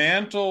the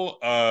mantle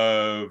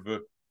of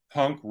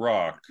punk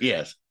rock.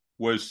 Yes.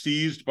 Was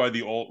seized by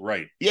the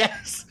alt-right.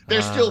 Yes,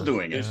 they're still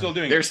doing it. They're still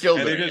doing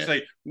it. They're just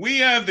like, we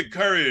have the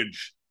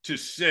courage to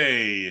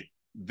say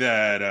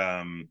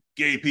that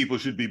gay people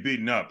should be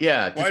beaten up.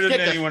 Yeah, why doesn't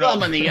anyone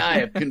else? In the eye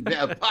of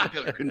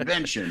popular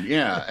convention.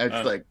 Yeah,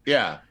 it's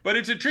But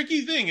it's a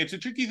tricky thing.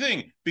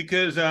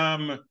 Because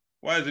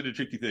why is it a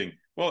tricky thing?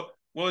 Well,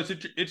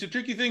 it's a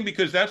tricky thing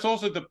because that's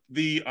also that's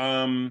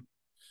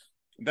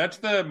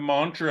the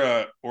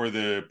mantra or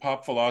the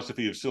pop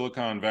philosophy of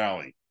Silicon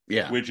Valley.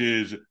 Yeah, which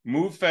is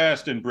move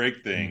fast and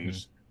break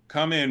things.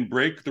 Come in,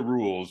 break the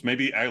rules.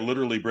 Maybe I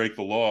literally break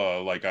the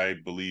law, like I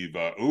believe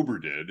Uber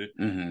did.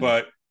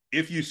 But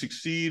if you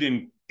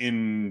succeed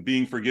in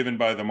being forgiven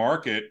by the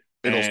market,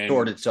 it'll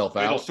sort itself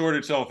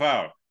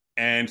out.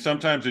 And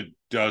sometimes it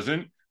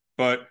doesn't.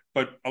 But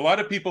a lot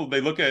of people,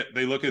 they look at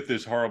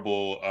this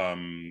horrible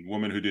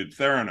woman who did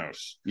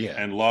Theranos,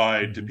 and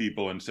lied to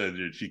people and said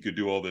that she could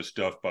do all this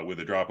stuff, but with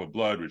a drop of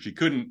blood, which she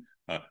couldn't.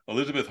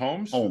 Elizabeth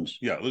Holmes.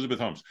 Yeah, Elizabeth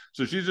Holmes.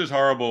 So she's this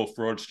horrible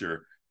fraudster.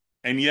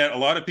 And yet a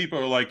lot of people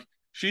are like,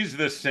 she's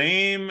the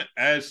same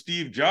as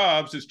Steve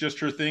Jobs. It's just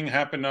her thing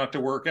happened not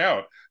to work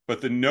out. But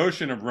the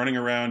notion of running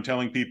around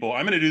telling people,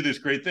 I'm going to do this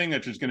great thing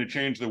that's just going to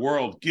change the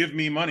world, give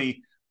me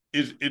money.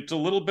 it's a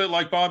little bit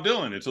like Bob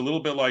Dylan. It's a little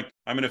bit like,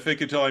 I'm going to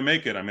fake it till I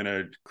make it. I'm going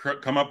to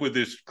come up with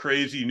this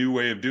crazy new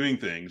way of doing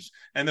things.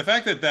 And the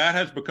fact that that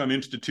has become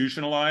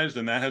institutionalized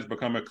and that has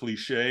become a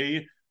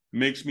cliche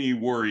makes me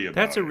worry about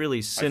That's a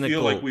really cynical... I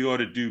feel like we ought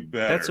to do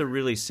better. That's a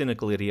really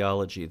cynical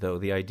ideology, though,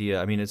 the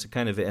idea. I mean, it's a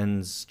kind of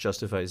ends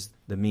justifies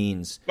the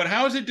means. But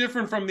how is it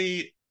different from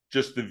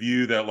just the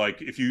view that,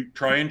 like, if you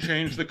try and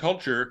change the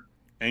culture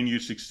and you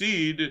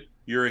succeed,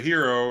 you're a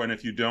hero, and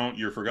if you don't,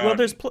 you're forgotten? Well,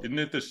 isn't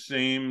it the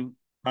same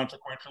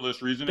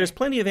consequentialist reasoning? There's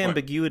plenty of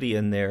ambiguity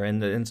in there,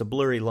 and it's a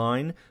blurry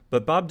line,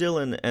 but Bob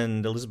Dylan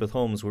and Elizabeth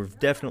Holmes were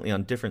definitely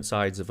on different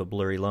sides of a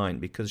blurry line,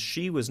 because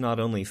she was not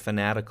only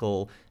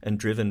fanatical and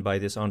driven by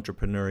this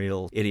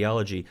entrepreneurial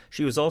ideology,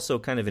 she was also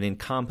kind of an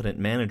incompetent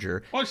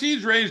manager. Well,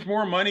 she's raised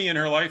more money in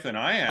her life than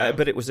I have.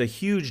 But it was a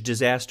huge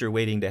disaster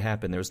waiting to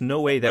happen. There was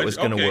no way that was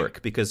going to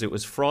work, because it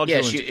was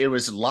fraudulent. Yeah, it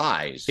was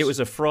lies. It was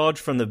a fraud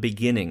from the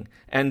beginning.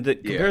 And the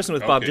comparison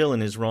with Bob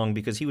Dylan is wrong,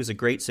 because he was a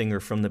great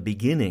singer from the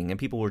beginning, and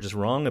people were just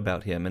wrong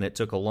about him, and it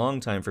took a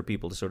long time for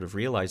people to sort of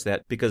realize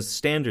that, because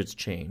standards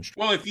changed.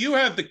 Well, if you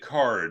have the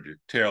card,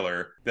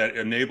 Taylor, that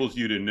enables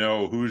you to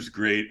know who's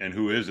great and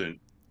who isn't,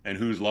 and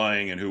who's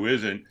lying and who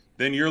isn't,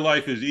 then your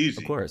life is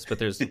easy. Of course, but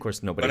there's, of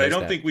course, nobody But has I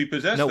don't that. think we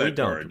possess that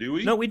card, do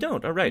we? No, we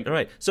don't. All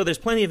right. So there's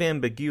plenty of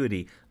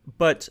ambiguity.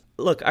 But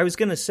look, I was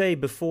going to say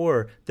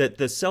before that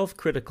the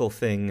self-critical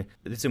thing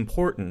that's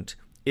important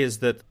is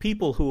that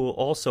people who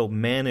also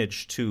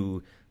manage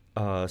to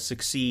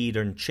succeed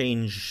and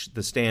change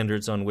the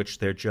standards on which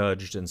they're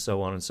judged and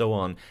so on and so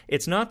on.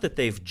 It's not that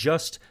they've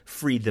just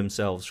freed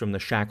themselves from the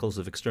shackles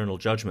of external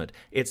judgment.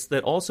 It's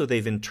that also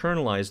they've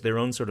internalized their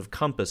own sort of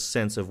compass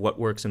sense of what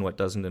works and what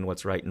doesn't and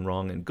what's right and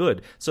wrong and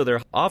good. So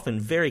they're often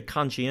very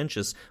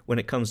conscientious when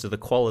it comes to the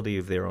quality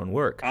of their own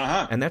work.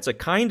 And that's a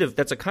kind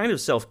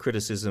of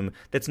self-criticism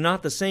that's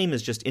not the same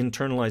as just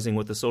internalizing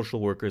what the social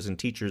workers and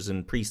teachers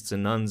and priests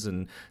and nuns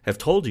and have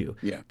told you.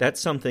 Yeah.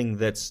 That's something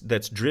that's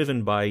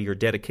driven by your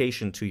dedication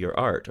to your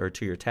art or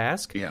to your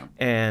task. Yeah.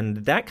 And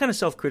that kind of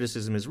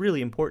self-criticism is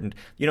really important.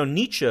 You know,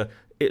 Nietzsche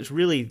is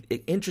really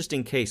an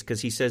interesting case because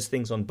he says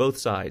things on both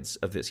sides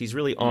of this. He's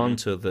really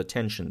onto the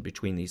tension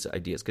between these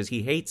ideas because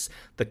he hates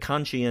the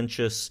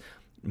conscientious,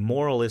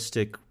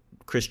 moralistic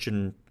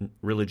Christian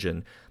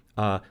religion.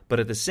 But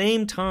at the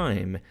same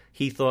time,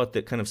 he thought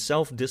that kind of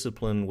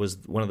self-discipline was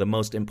one of the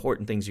most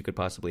important things you could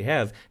possibly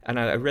have. And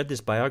I read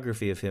this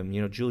biography of him.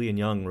 You know, Julian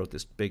Young wrote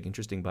this big,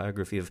 interesting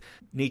biography of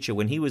Nietzsche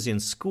when he was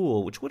in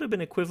school, which would have been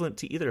equivalent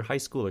to either high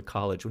school or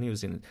college. When he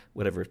was in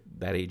whatever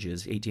that age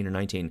is, 18 or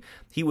 19,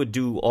 he would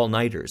do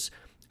all-nighters.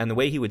 And the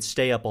way he would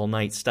stay up all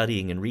night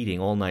studying and reading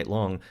all night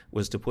long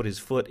was to put his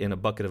foot in a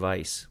bucket of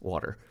ice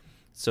water,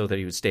 so that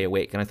he would stay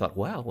awake. And I thought,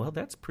 wow, well,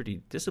 that's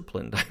pretty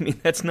disciplined. I mean,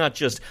 that's not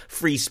just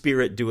free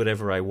spirit, do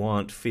whatever I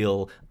want,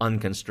 feel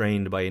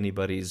unconstrained by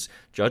anybody's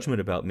judgment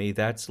about me.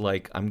 That's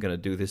like, I'm going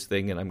to do this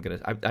thing,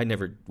 and I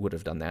never would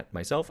have done that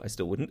myself. I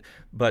still wouldn't.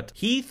 But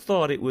he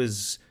thought it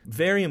was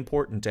very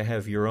important to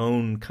have your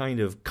own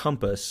kind of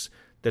compass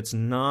that's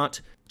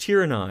not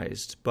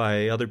tyrannized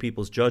by other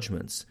people's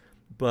judgments.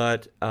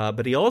 But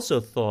he also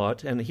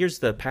thought, and here's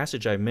the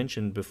passage I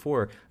mentioned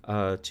before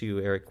to you,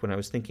 Eric, when I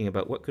was thinking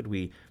about what could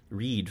we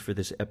read for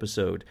this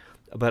episode.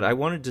 But I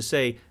wanted to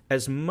say,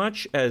 as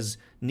much as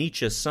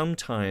Nietzsche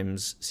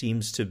sometimes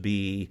seems to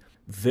be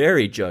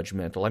very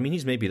judgmental, I mean,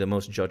 he's maybe the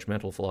most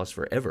judgmental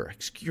philosopher ever,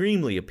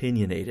 extremely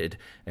opinionated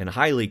and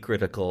highly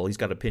critical. He's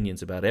got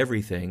opinions about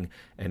everything,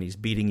 and he's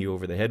beating you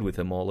over the head with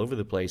them all over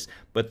the place.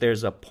 But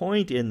there's a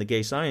point in The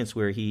Gay Science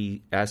where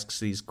he asks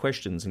these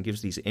questions and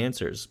gives these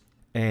answers.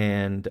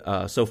 And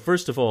so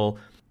first of all,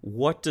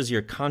 what does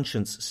your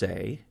conscience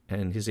say?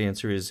 And his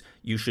answer is,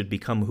 you should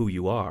become who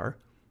you are.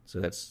 So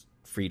that's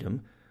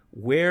freedom.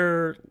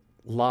 Where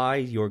lie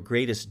your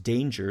greatest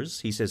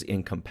dangers? He says,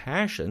 in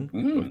compassion.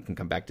 We can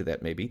come back to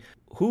that maybe.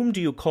 Whom do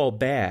you call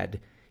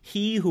bad?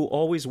 He who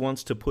always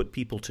wants to put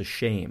people to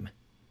shame.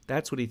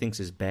 That's what he thinks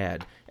is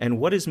bad. And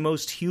what is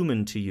most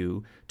human to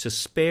you? To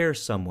spare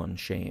someone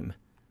shame.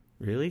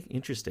 Really?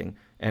 Interesting.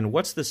 And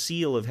what's the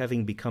seal of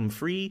having become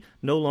free?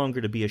 No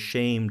longer to be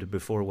ashamed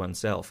before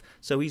oneself.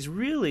 So he's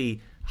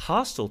really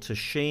hostile to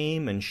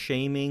shame and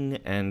shaming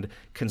and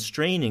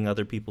constraining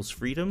other people's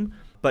freedom.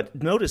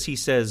 But notice he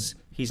says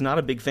he's not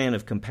a big fan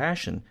of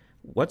compassion.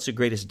 What's the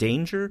greatest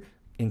danger?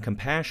 In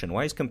compassion.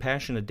 Why is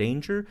compassion a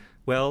danger?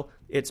 Well,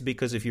 it's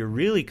because if you're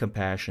really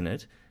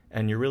compassionate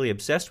and you're really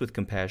obsessed with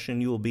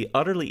compassion, you will be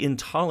utterly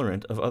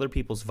intolerant of other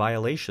people's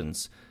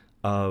violations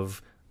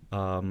of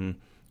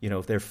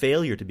their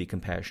failure to be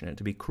compassionate,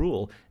 to be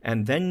cruel,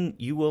 and then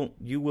you will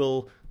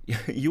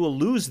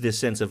lose this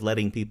sense of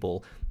letting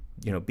people,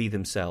 be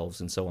themselves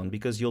and so on,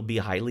 because you'll be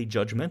highly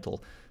judgmental.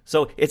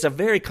 So it's a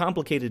very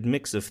complicated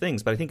mix of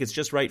things, but I think it's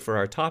just right for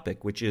our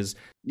topic, which is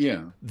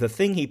the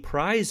thing he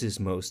prizes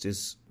most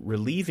is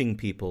relieving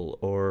people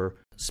or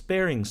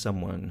sparing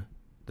someone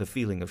the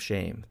feeling of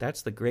shame.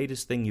 That's the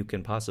greatest thing you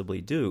can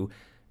possibly do.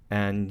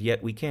 And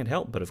yet we can't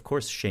help but, of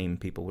course, shame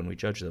people when we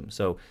judge them.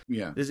 So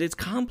it's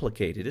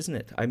complicated, isn't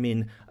it? I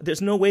mean,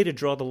 there's no way to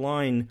draw the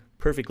line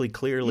perfectly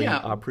clearly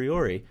a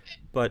priori.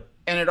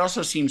 And it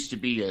also seems to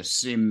be a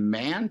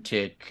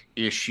semantic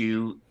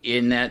issue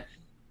in that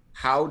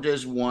how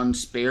does one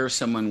spare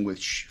someone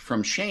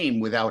from shame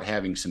without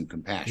having some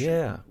compassion?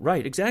 Yeah,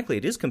 right. Exactly.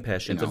 It is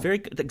compassion.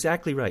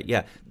 Exactly right.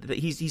 Yeah.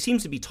 He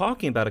seems to be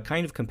talking about a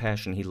kind of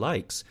compassion he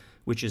likes,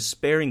 which is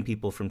sparing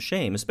people from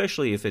shame,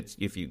 especially if it's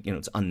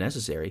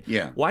unnecessary.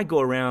 Yeah. Why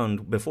go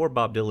around before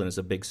Bob Dylan is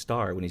a big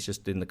star when he's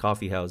just in the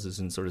coffee houses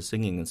and sort of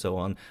singing and so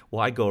on?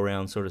 Why go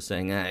around sort of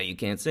saying, you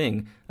can't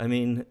sing? I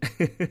mean,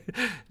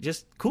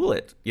 just cool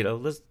it.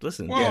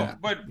 Listen. Well,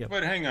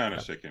 but hang on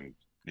a second,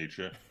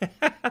 Nietzsche.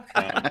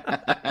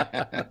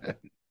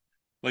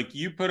 Like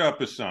you put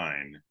up a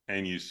sign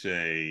and you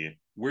say,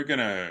 we're going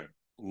to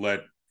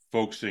let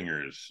folk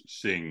singers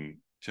sing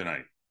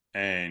tonight.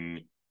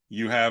 And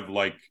you have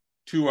like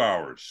 2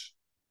 hours.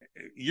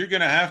 You're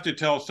going to have to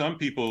tell some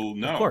people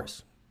no. Of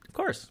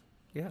course.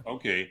 Yeah.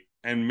 Okay.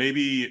 And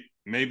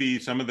maybe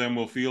some of them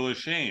will feel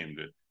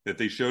ashamed that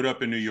they showed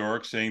up in New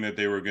York saying that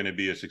they were going to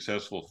be a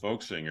successful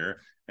folk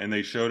singer, and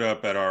they showed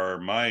up at our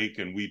mic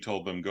and we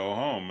told them go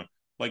home.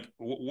 Like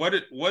what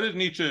does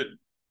Nietzsche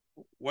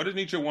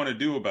want to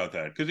do about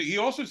that? Because he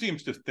also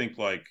seems to think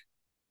like,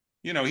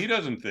 he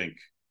doesn't think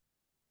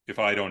if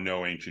I don't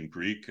know ancient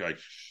Greek, I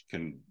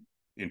can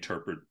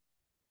interpret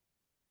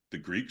the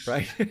Greeks.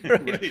 Right.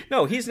 Right.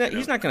 No, he's not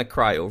going to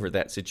cry over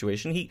that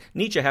situation.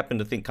 Nietzsche happened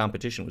to think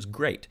competition was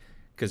great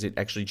because it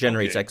actually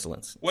generates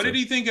excellence. What did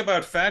he think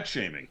about fat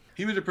shaming?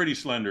 He was a pretty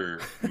slender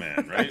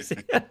man, right?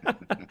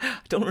 I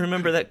don't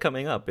remember that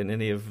coming up in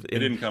any of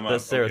the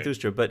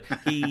Zarathustra, but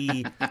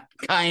he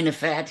kind of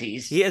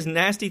fatties. He has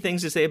nasty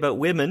things to say about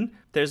women.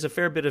 There's a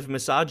fair bit of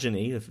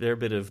misogyny, a fair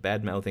bit of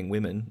bad-mouthing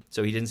women,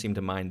 so he didn't seem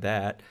to mind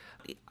that.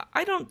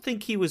 I don't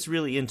think he was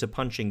really into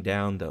punching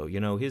down, though.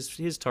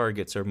 His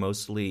targets are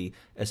mostly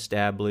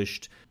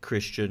established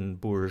Christian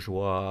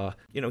bourgeois.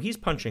 He's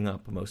punching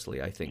up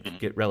mostly, I think,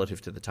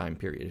 relative to the time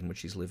period in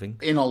which he's living.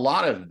 In a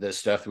lot of the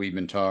stuff we've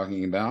been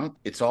talking about,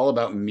 it's all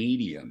about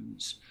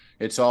mediums.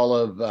 It's all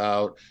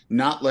about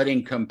not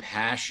letting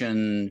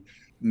compassion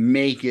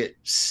make it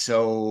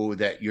so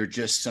that you're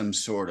just some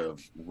sort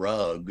of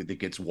rug that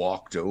gets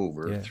walked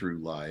over through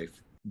life.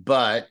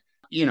 But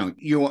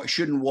you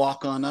shouldn't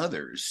walk on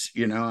others.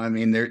 I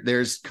mean,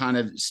 there's kind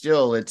of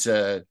still, it's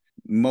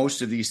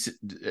most of these,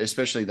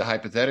 especially the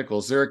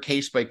hypotheticals, they're a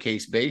case by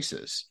case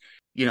basis.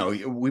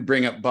 We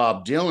bring up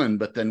Bob Dylan,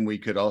 but then we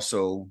could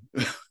also,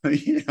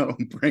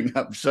 bring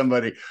up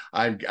somebody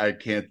I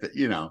can't,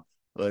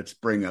 let's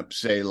bring up,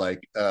 say,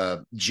 like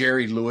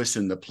Jerry Lewis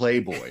and the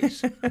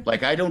Playboys.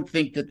 Like, I don't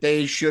think that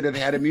they should have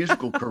had a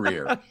musical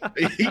career.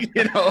 I think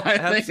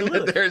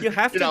that there's, you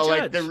have to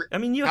judge.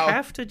 You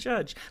have to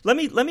judge. Let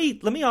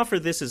me offer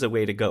this as a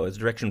way to go, as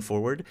direction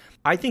forward.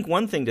 I think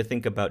one thing to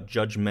think about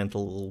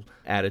judgmental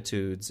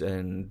attitudes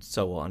and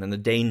so on, and the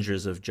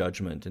dangers of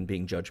judgment and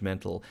being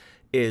judgmental,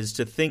 is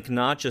to think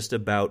not just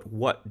about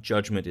what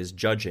judgment is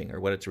judging or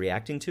what it's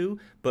reacting to,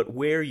 but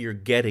where you're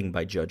getting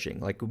by judging,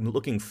 like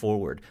looking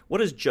forward.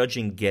 What is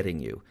judging getting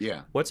you?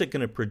 Yeah. What's it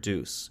going to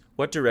produce?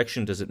 What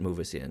direction does it move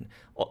us in?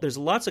 There's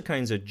lots of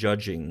kinds of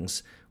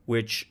judgings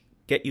which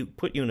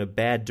put you in a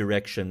bad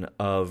direction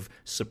of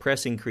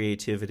suppressing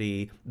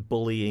creativity,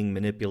 bullying,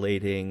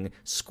 manipulating,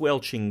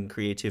 squelching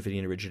creativity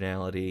and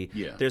originality.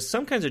 Yeah. There's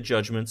some kinds of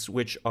judgments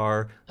which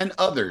are... And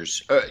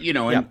others, and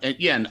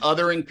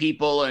othering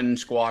people and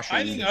squashing.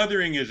 I think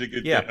othering is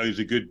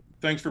a good...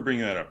 Thanks for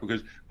bringing that up,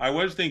 because I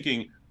was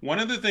thinking one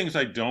of the things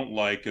I don't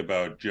like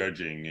about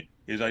judging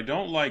is I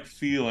don't like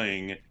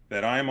feeling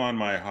that I'm on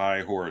my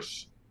high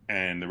horse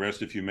and the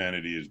rest of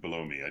humanity is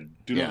below me. I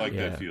do not like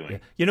that feeling. Yeah.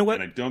 You know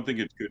what? And I don't think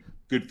it's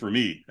good for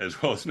me,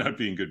 as well as not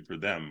being good for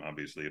them,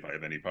 obviously, if I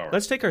have any power.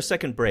 Let's take our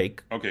second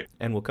break. Okay.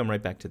 And we'll come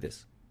right back to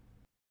this.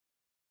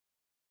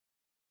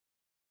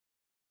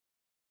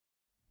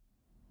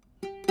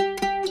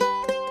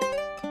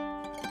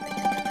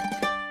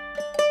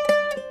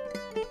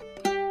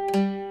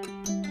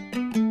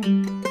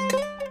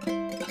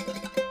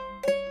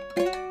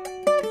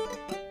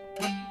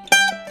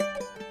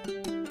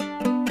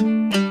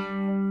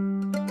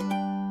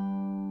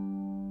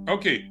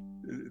 Okay,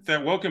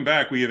 welcome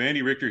back. We have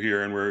Andy Richter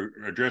here, and we're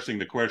addressing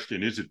the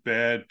question, is it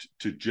bad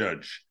to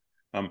judge?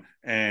 And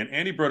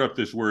Andy brought up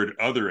this word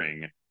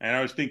othering, and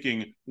I was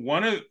thinking,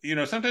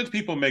 sometimes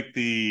people make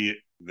the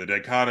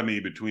dichotomy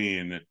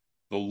between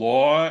the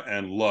law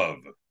and love.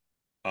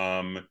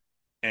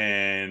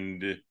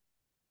 And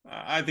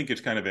I think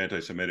it's kind of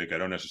anti-Semitic. I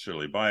don't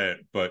necessarily buy it,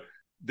 but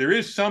there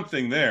is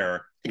something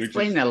there.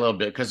 Explain that a little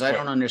bit, because I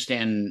don't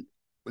understand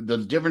the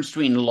difference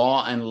between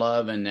law and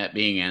love and that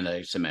being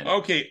anti-Semitic.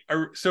 Okay,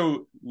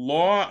 so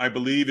law, I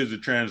believe, is a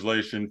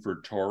translation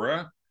for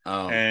Torah.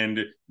 Oh.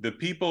 And the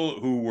people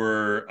who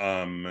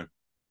were...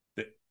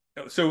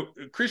 so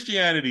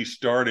Christianity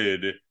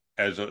started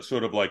as a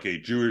sort of like a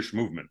Jewish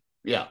movement.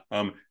 Yeah.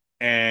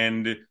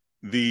 And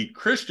the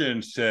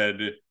Christians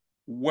said,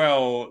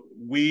 well,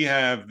 we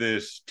have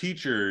this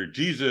teacher,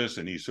 Jesus,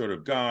 and he's sort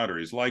of God, or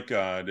he's like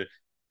God,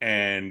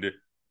 and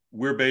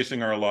we're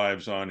basing our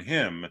lives on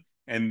him.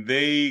 And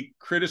they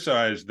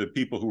criticized the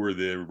people who were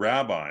the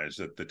rabbis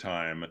at the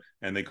time,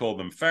 and they called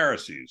them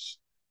Pharisees.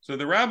 So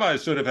the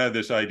rabbis sort of had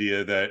this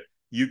idea that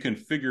you can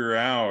figure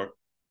out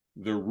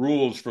the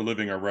rules for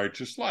living a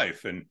righteous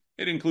life. And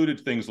it included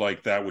things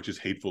like that, which is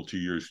hateful to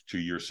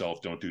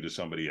yourself, don't do to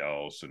somebody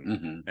else.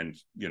 And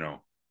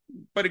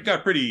but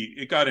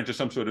it got into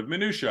some sort of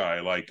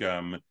minutiae, like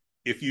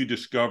if you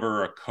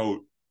discover a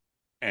coat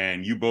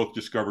and you both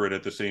discover it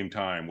at the same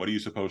time, what are you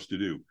supposed to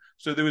do?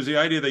 So there was the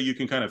idea that you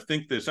can kind of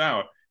think this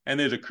out. And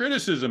there's a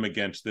criticism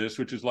against this,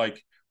 which is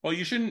like, well,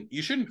 you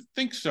shouldn't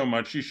think so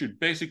much. You should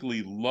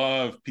basically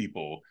love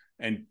people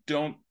and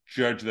don't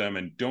judge them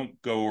and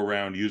don't go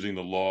around using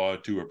the law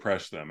to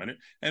oppress them. And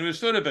it was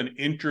sort of an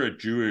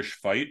intra-Jewish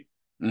fight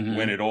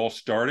when it all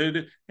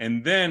started.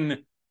 And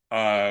then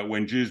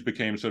when Jews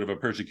became sort of a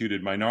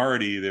persecuted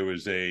minority,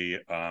 there's a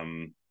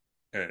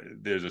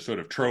sort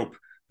of trope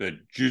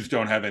that Jews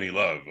don't have any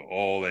love.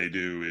 All they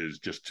do is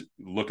just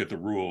look at the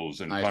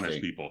rules and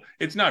punish people.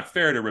 It's not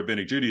fair to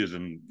Rabbinic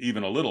Judaism,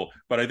 even a little,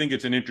 but I think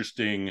it's an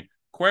interesting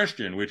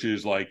question, which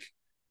is like,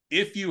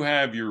 if you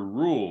have your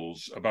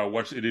rules about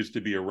what it is to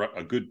be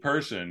a good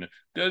person,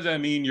 does that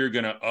mean you're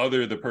going to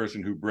other the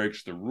person who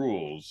breaks the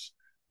rules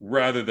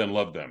rather than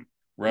love them,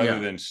 rather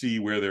than see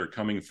where they're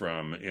coming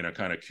from in a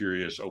kind of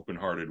curious,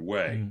 open-hearted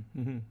way?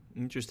 Mm-hmm.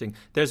 Interesting.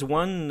 There's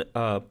one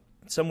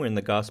somewhere in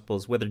the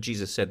Gospels, whether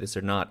Jesus said this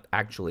or not,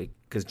 actually,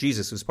 because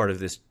Jesus was part of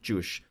this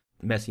Jewish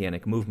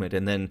messianic movement,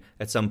 and then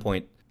at some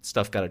point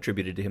stuff got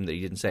attributed to him that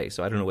he didn't say.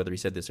 So I don't know whether he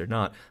said this or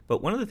not.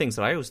 But one of the things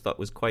that I always thought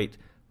was quite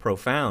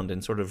profound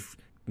and sort of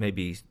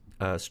maybe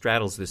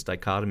straddles this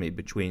dichotomy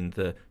between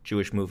the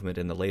Jewish movement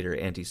and the later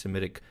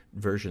anti-Semitic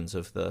versions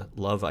of the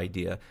love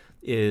idea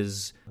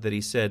is that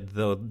he said,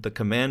 though the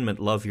commandment,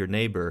 love your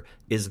neighbor,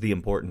 is the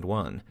important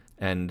one.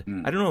 And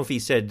I don't know if he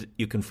said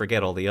you can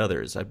forget all the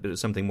others. It was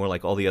something more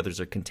like all the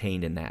others are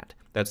contained in that.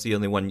 That's the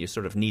only one you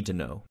sort of need to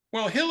know.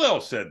 Well,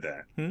 Hillel said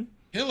that.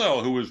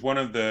 Hillel, who was one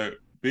of the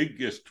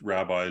biggest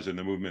rabbis in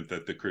the movement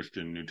that the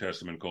Christian New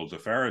Testament calls the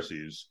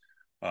Pharisees,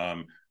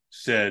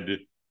 said,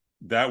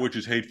 that which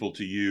is hateful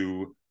to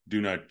you,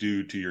 do not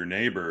do to your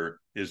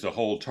neighbor, is the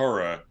whole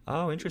Torah.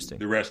 Oh, interesting.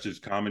 The rest is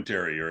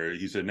commentary, or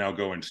he said, now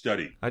go and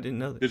study. I didn't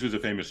know that. This was a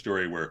famous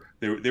story where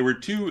there were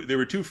two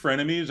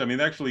frenemies. I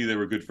mean, actually, they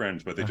were good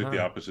friends, but they took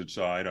the opposite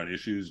side on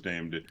issues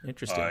named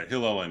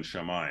Hillel and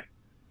Shammai.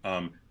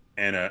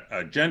 And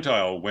a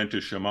Gentile went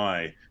to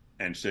Shammai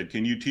and said,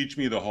 can you teach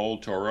me the whole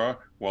Torah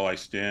while I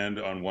stand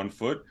on one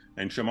foot?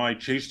 And Shammai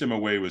chased him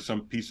away with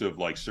some piece of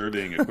like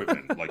surveying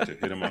equipment, like to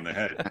hit him on the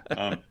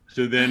head.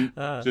 So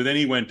then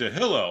he went to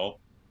Hillel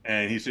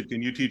and he said,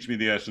 can you teach me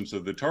the essence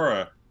of the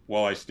Torah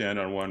while I stand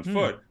on one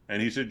foot?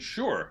 And he said,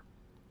 sure.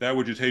 That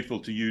which is hateful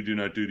to you, do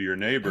not do to your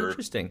neighbor.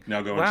 Interesting.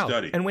 Now go and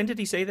study. And when did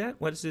he say that?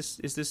 What is this?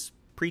 Is this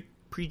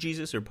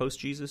pre-Jesus or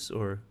post-Jesus?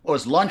 Or? Well,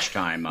 it's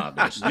lunchtime,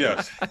 obviously.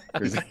 Yes.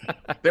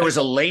 There was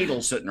a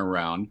ladle sitting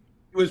around.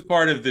 It was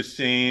part of the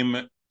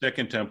same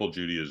Second Temple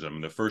Judaism,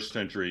 the 1st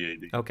century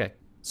AD. Okay.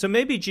 So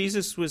maybe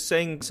Jesus was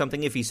saying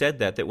something, if he said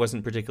that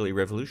wasn't particularly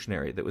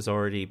revolutionary, that was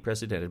already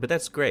precedented. But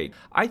that's great.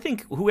 I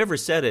think whoever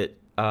said it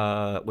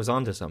was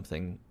onto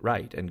something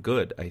right and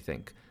good, I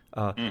think.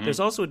 There's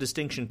also a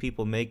distinction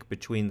people make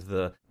between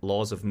the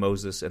laws of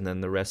Moses and then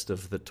the rest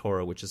of the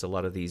Torah, which is a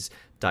lot of these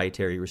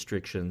dietary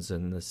restrictions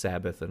and the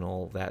Sabbath and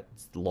all that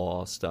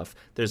law stuff.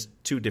 There's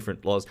two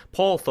different laws.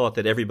 Paul thought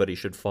that everybody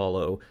should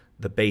follow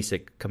the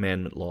basic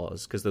commandment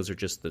laws because those are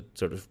just the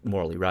sort of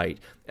morally right.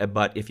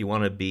 But if you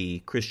want to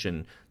be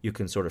Christian, you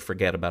can sort of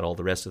forget about all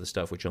the rest of the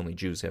stuff which only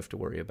Jews have to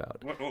worry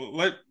about. Well,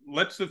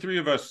 let's the three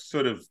of us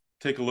sort of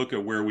take a look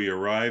at where we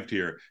arrived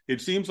here.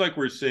 It seems like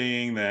we're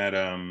saying that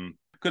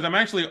because I'm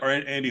actually,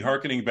 Andy,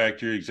 hearkening back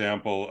to your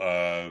example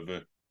of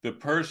the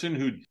person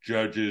who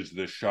judges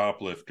the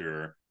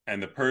shoplifter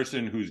and the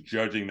person who's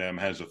judging them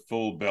has a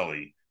full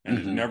belly and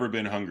has never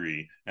been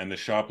hungry, and the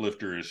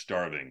shoplifter is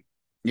starving.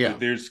 Yeah,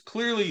 there's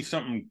clearly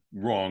something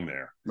wrong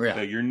there. Yeah.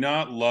 That you're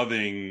not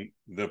loving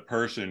the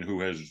person who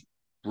has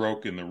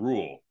broken the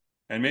rule.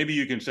 And maybe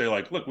you can say,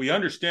 like, look, we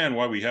understand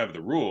why we have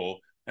the rule,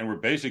 and we're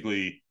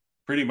basically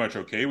pretty much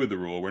okay with the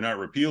rule. We're not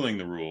repealing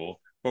the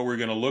rule, but we're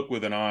going to look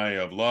with an eye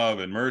of love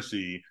and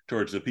mercy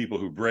towards the people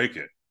who break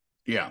it.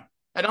 Yeah.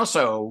 And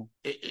also,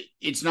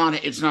 it's not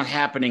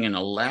happening in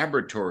a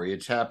laboratory.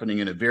 It's happening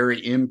in a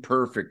very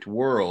imperfect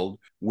world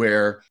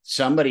where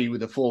somebody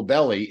with a full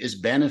belly is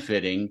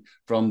benefiting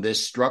from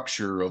this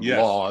structure of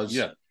laws.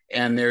 Yeah.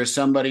 And there's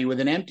somebody with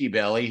an empty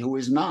belly who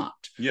is not.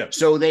 Yeah.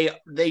 So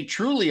they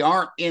truly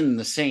aren't in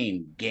the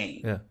same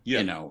game. Yeah.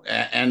 You know,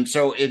 and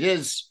so it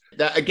is.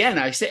 Again,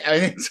 I say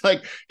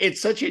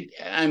it's such a.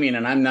 I mean,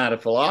 and I'm not a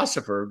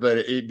philosopher, but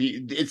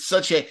it's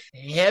such a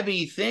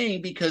heavy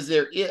thing because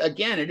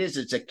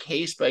it's a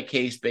case by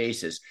case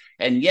basis.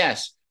 And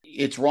yes,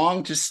 it's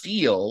wrong to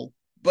steal,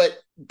 but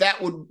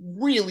that would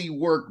really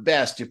work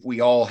best if we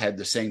all had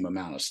the same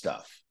amount of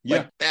stuff. Yeah.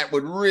 Like, that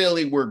would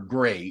really work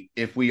great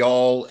if we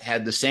all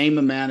had the same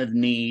amount of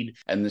need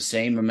and the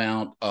same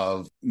amount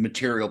of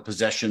material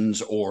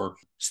possessions or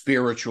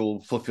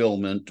spiritual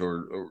fulfillment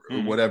or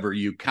whatever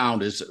you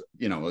count as,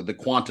 the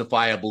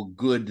quantifiable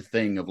good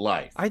thing of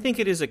life. I think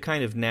it is a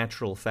kind of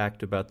natural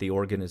fact about the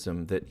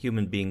organism that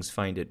human beings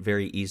find it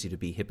very easy to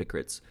be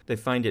hypocrites. They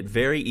find it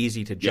very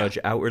easy to judge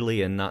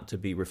outwardly and not to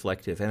be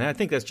reflective. And I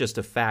think that's just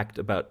a fact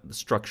about the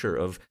structure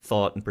of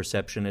thought and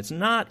perception. It's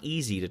not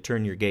easy to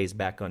turn your gaze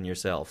back on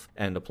yourself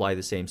and apply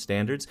the same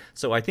standards.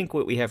 So I think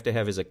what we have to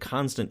have is a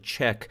constant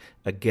check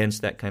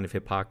against that kind of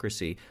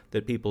hypocrisy,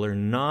 that people are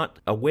not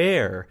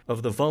aware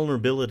of the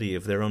vulnerability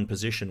of their own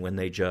position when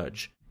they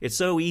judge. It's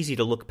so easy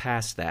to look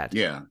past that.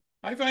 Yeah.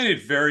 I find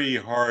it very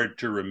hard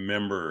to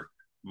remember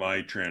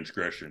my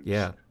transgressions.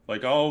 Yeah.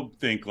 Like, I'll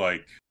think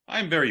like,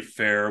 I'm very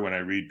fair when I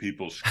read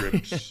people's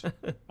scripts.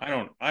 I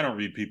don't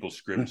read people's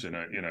scripts in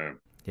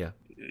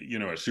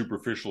a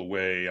superficial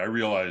way. I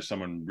realize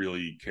someone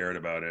really cared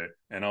about it,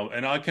 and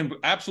I can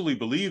absolutely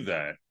believe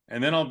that.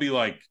 And then I'll be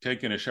like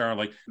taking a shower,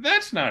 like,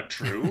 that's not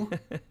true.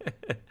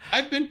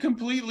 I've been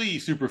completely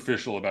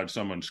superficial about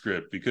someone's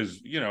script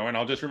because, and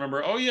I'll just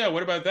remember, oh yeah,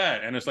 what about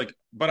that? And it's like,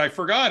 but I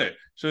forgot it.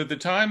 So at the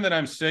time that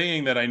I'm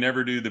saying that I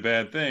never do the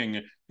bad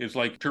thing, it's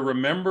like, to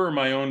remember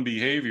my own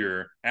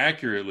behavior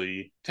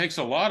accurately takes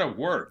a lot of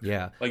work.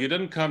 Yeah. Like, it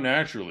doesn't come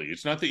naturally.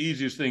 It's not the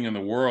easiest thing in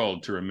the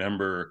world to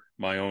remember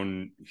my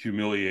own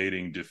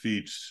humiliating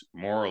defeats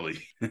morally.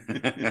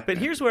 But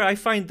here's where I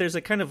find there's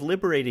a kind of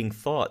liberating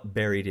thought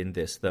buried in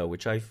this, though,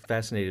 which I'm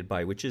fascinated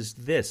by, which is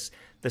this.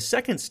 The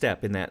second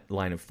step in that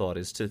line of thought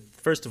is to,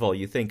 first of all,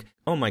 you think,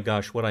 oh my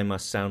gosh, what I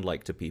must sound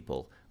like to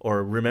people.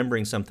 Or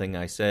remembering something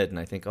I said, and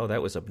I think, oh,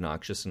 that was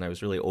obnoxious, and I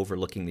was really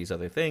overlooking these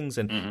other things.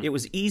 And it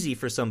was easy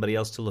for somebody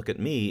else to look at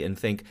me and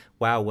think,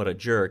 wow, what a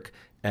jerk,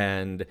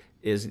 and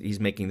he's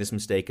making this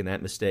mistake and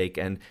that mistake.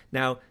 And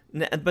now,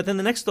 but then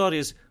the next thought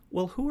is,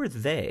 well, who are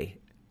they,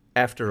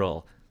 after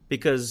all?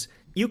 Because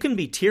you can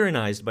be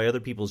tyrannized by other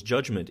people's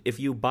judgment if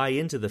you buy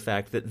into the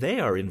fact that they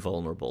are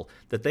invulnerable,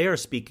 that they are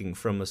speaking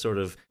from a sort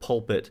of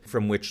pulpit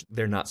from which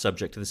they're not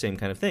subject to the same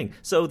kind of thing.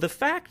 So the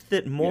fact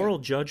that moral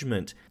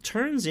judgment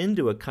turns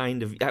into a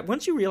kind of,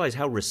 once you realize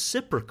how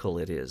reciprocal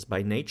it is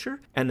by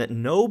nature, and that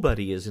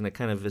nobody is in a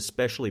kind of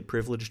especially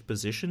privileged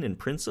position in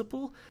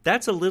principle,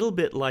 that's a little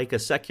bit like a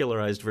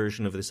secularized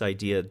version of this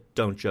idea,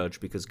 don't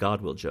judge because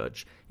God will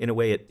judge. In a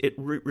way, it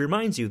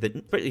reminds you that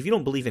if you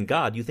don't believe in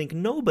God, you think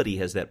nobody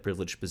has that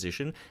privileged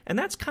position. And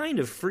that's kind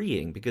of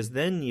freeing, because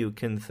then you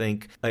can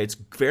think it's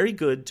very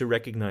good to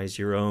recognize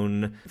your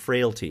own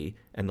frailty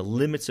and the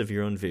limits of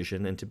your own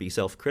vision and to be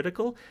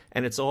self-critical.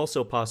 And it's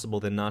also possible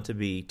then not to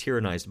be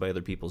tyrannized by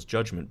other people's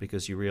judgment,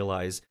 because you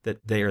realize that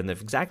they are in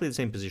exactly the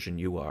same position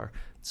you are.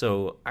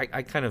 So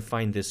I kind of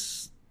find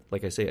this,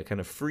 like I say, a kind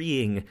of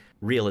freeing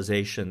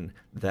realization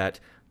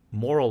that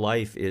moral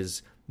life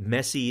is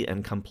messy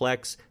and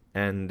complex,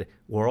 and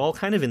we're all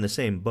kind of in the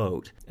same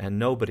boat, and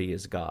nobody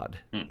is God.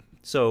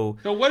 So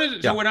what is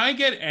it? So when I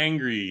get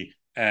angry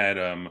at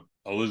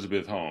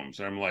Elizabeth Holmes,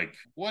 I'm like,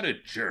 what a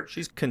jerk.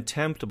 She's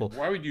contemptible.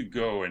 Why would you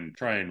go and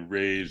try and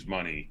raise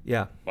money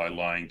by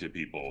lying to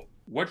people?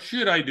 What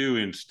should I do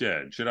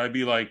instead? Should I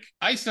be like,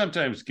 I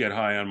sometimes get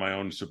high on my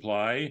own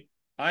supply.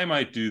 I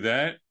might do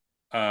that.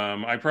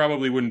 I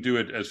probably wouldn't do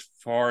it as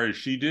far as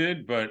she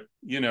did, but,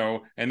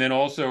 and then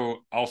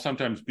also I'll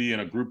sometimes be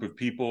in a group of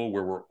people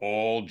where we're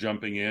all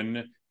jumping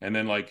in, and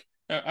then like,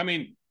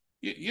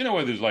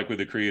 what it's like with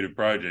a creative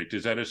project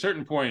is at a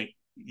certain point,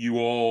 you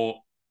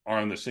all are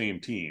on the same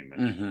team.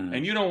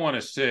 And you don't want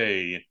to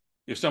say,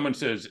 if someone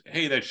says,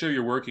 hey, that show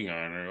you're working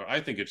on, or I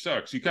think it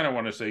sucks, you kind of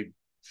want to say,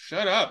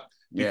 shut up,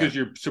 because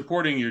you're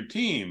supporting your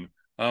team.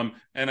 And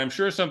I'm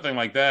sure something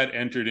like that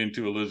entered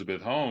into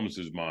Elizabeth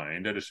Holmes's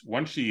mind. That is,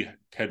 once she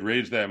had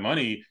raised that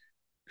money,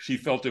 she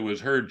felt it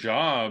was her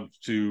job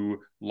to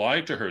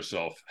lie to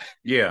herself.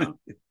 Yeah.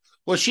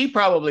 Well, she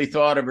probably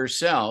thought of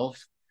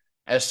herself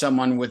as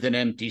someone with an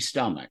empty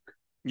stomach.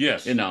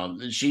 Yes.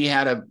 She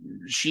had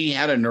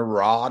a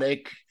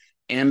neurotic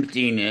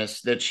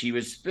emptiness that she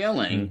was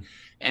filling,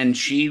 and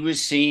she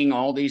was seeing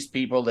all these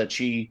people that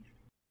she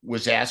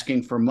was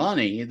asking for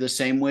money the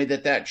same way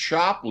that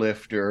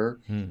shoplifter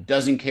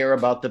doesn't care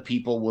about the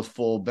people with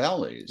full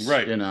bellies.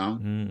 Right.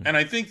 And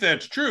I think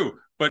that's true.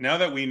 But now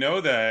that we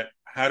know that,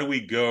 how do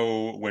we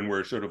go when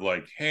we're sort of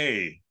like,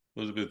 hey,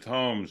 Elizabeth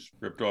Holmes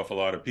ripped off a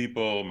lot of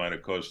people, might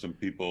have caused some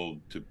people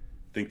to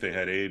think they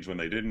had AIDS when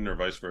they didn't, or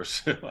vice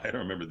versa. I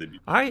don't remember the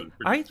details.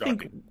 I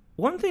think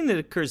one thing that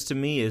occurs to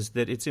me is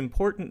that it's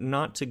important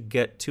not to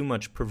get too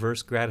much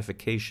perverse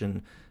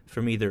gratification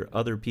from either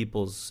other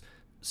people's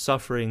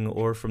suffering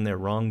or from their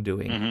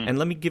wrongdoing. And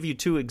let me give you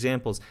two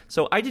examples.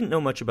 So I didn't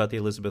know much about the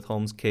Elizabeth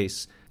Holmes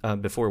case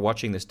before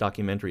watching this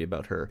documentary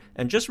about her.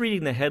 And just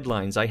reading the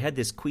headlines, I had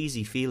this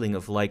queasy feeling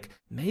of like,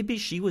 maybe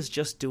she was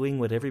just doing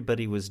what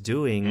everybody was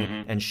doing,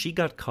 and she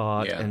got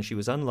caught, and she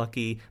was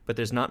unlucky, but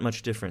there's not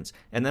much difference.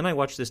 And then I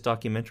watched this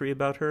documentary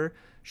about her.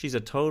 She's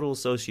a total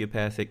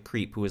sociopathic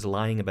creep who is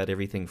lying about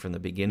everything from the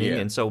beginning.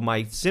 And so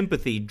my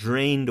sympathy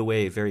drained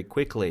away very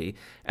quickly.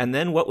 And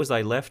then what was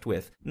I left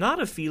with?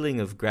 Not a feeling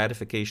of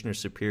gratification or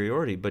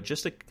superiority, but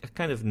just a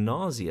kind of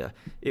nausea.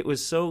 It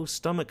was so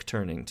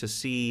stomach-turning to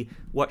see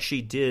what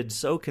she did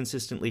so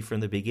consistently from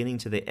the beginning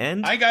to the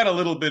end. I got a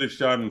little bit of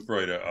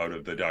Schadenfreude out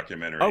of the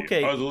documentary.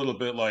 Okay. I was a little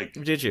bit like...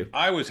 Did you?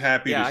 I was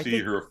happy to see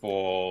her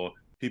fall.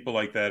 People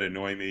like that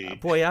annoy me.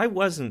 Boy, I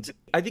wasn't.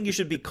 I think you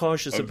should be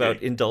cautious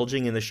about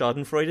indulging in the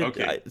Schadenfreude.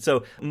 Okay.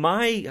 So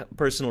my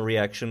personal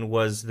reaction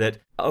was that,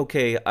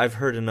 okay, I've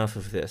heard enough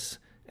of this,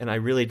 and I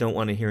really don't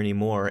want to hear any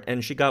more.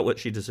 And she got what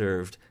she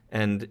deserved,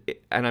 and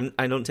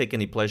I don't take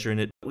any pleasure in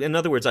it. In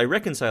other words, I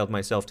reconciled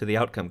myself to the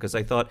outcome because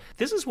I thought,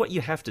 this is what you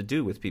have to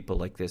do with people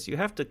like this. You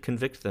have to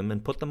convict them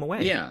and put them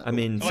away. Yeah. I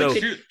mean,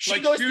 she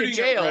goes to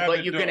jail,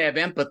 but you can have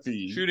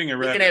empathy. Shooting a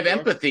rabbit. You can have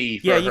empathy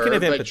for her, you can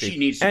have empathy. But she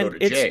needs to go to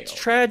jail. It's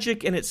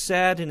tragic and it's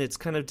sad and it's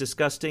kind of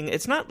disgusting.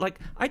 It's not like,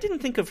 I didn't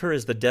think of her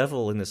as the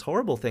devil in this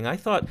horrible thing. I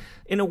thought,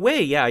 in a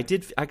way, I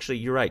did. Actually,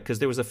 you're right, because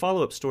there was a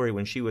follow-up story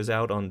when she was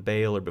out on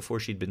bail or before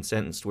she'd been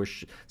sentenced where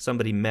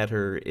somebody met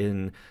her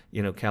in,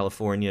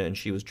 California, and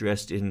she was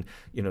dressed in,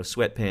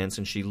 sweatpants,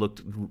 and she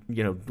looked,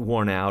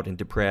 worn out and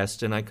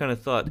depressed. And I kind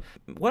of thought,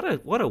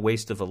 what a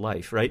waste of a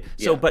life, right?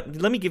 Yeah. So, but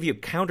let me give you a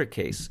counter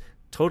case,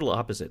 total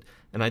opposite.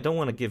 And I don't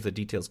want to give the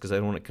details because I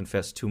don't want to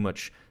confess too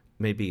much,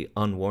 maybe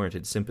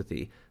unwarranted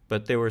sympathy.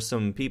 But there were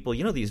some people,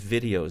 these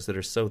videos that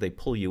are they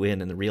pull you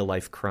in the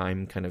real-life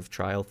crime kind of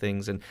trial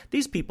things. And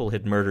these people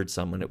had murdered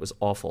someone. It was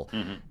awful.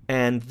 Mm-hmm.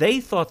 And they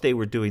thought they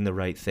were doing the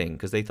right thing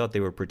because they thought they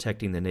were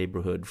protecting the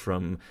neighborhood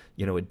from,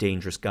 a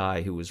dangerous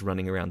guy who was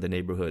running around the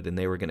neighborhood, and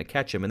they were going to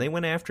catch him. And they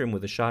went after him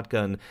with a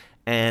shotgun,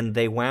 and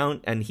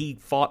and he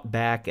fought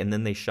back, and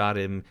then they shot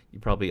him.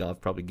 I've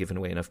probably given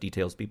away enough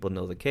details. People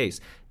know the case.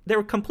 They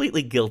were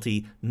completely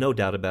guilty, no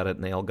doubt about it,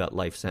 and they all got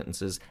life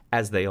sentences,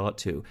 as they ought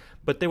to.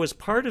 But there was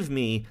part of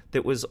me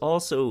that was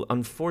also,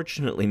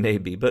 unfortunately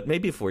maybe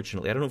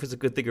fortunately, I don't know if it's a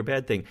good thing or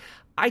bad thing,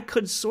 I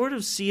could sort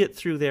of see it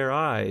through their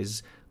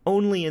eyes,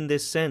 only in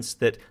this sense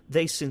that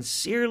they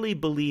sincerely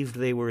believed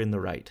they were in the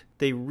right.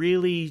 They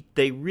really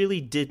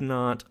did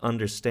not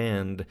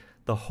understand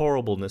the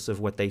horribleness of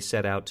what they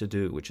set out to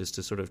do, which is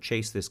to sort of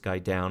chase this guy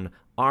down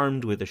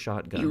armed with a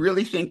shotgun. You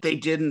really think they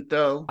didn't,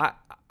 though?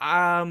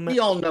 We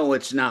all know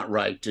it's not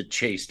right to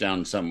chase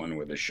down someone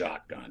with a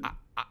shotgun.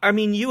 I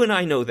mean, you and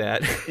I know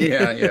that.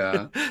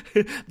 Yeah.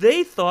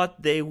 They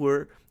thought they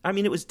were... I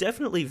mean, it was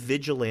definitely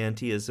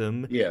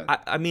vigilantism. Yeah.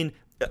 I mean,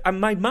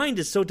 my mind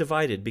is so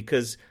divided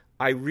because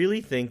I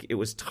really think it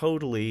was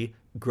totally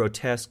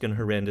grotesque and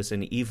horrendous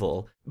and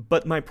evil.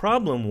 But my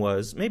problem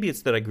was, maybe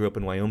it's that I grew up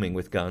in Wyoming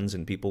with guns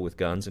and people with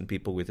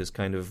this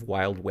kind of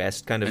Wild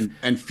West kind of...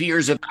 And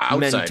fears of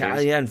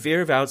outsiders. And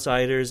fear of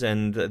outsiders.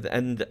 And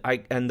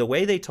the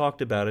way they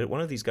talked about it,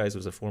 one of these guys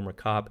was a former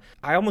cop.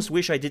 I almost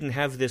wish I didn't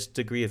have this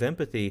degree of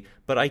empathy,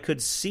 but I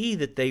could see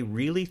that they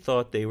really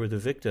thought they were the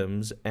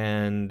victims.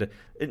 And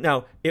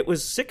now, it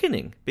was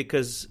sickening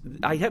because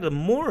I had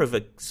more of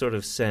a sort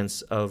of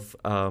sense of,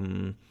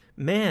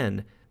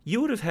 man, you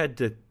would have had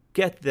to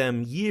get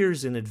them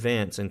years in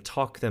advance and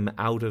talk them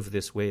out of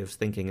this way of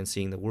thinking and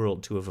seeing the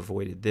world to have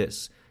avoided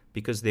this,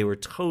 because they were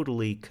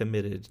totally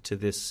committed to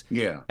this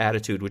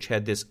attitude, which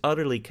had this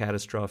utterly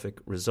catastrophic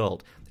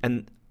result.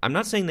 And I'm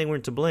not saying they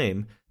weren't to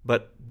blame,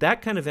 but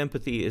that kind of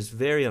empathy is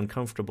very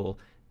uncomfortable.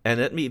 And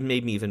that made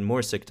me even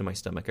more sick to my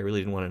stomach. I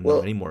really didn't want to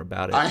know any more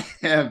about it.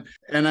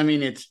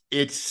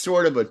 It's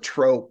sort of a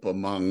trope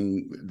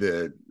among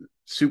the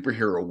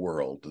superhero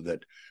world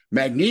that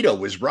Magneto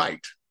was right.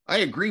 I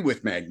agree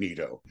with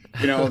Magneto.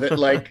 That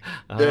like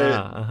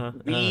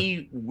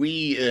we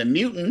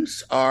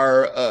mutants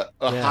are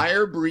a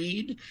higher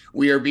breed.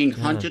 We are being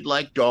hunted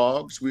like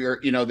dogs. We are,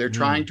 they're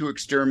trying to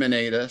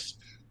exterminate us.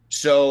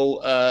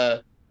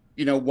 So,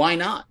 why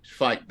not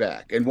fight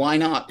back? And why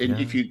not? And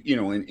if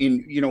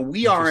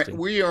we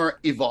are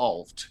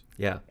evolved.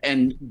 Yeah.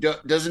 And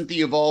doesn't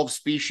the evolved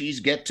species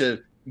get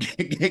to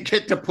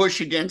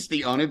push against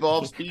the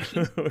unevolved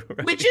species,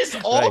 right. Which is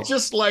all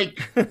just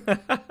like,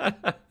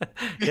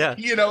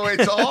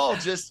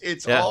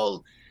 it's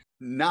all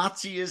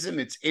Nazism.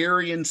 It's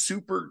Aryan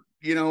super,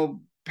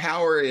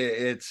 power.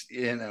 It's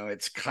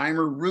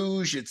Khmer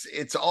Rouge. It's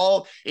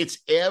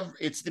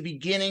the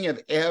beginning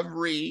of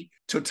every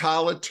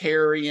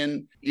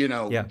totalitarian,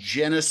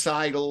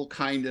 genocidal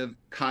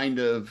kind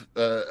of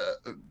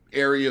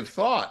area of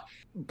thought.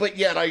 But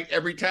yet,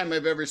 every time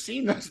I've ever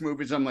seen those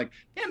movies, I'm like,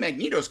 yeah,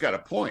 Magneto's got a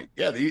point.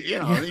 Yeah,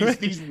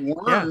 these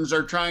worms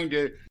are trying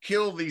to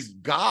kill these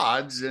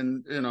gods,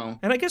 and And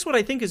I guess what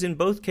I think is in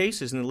both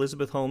cases, in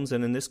Elizabeth Holmes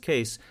and in this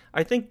case,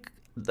 I think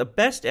the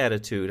best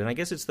attitude, and I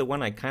guess it's the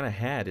one I kind of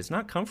had, it's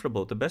not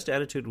comfortable. The best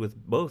attitude with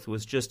both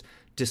was just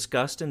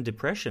disgust and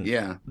depression.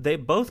 Yeah. They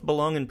both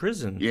belong in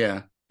prison.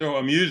 Yeah. So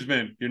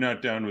amusement, you're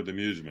not down with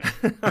amusement.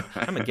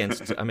 I'm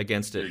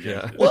against it.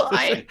 Yeah. Well,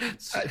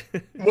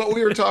 what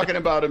we were talking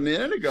about a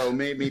minute ago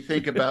made me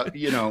think about,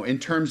 in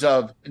terms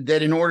of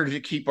that, in order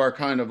to keep our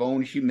kind of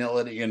own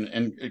humility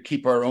and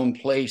keep our own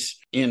place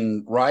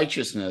in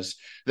righteousness,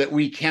 that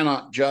we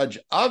cannot judge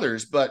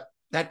others, but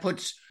that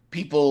puts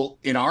people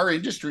in our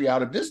industry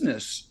out of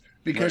business.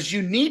 Because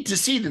you need to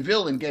see the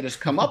villain get his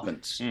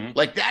comeuppance.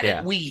 Like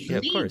that, we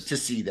need to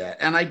see that.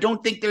 And I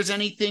don't think there's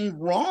anything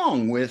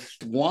wrong with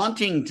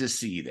wanting to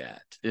see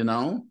that,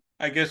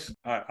 I guess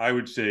I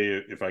would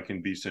say, if I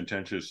can be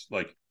sententious,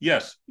 like,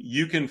 yes,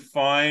 you can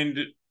find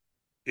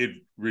it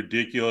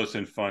ridiculous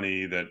and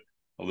funny that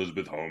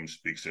Elizabeth Holmes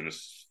speaks in a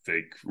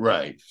fake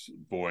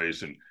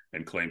voice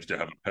and claims to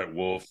have a pet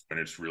wolf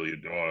and it's really a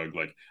dog.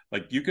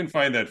 Like you can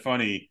find that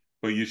funny,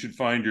 but you should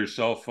find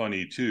yourself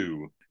funny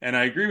too. And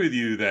I agree with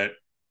you that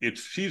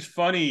she's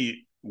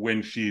funny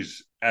when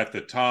she's at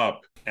the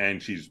top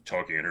and she's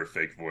talking in her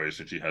fake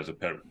voice and she has a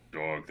pet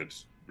dog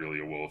that's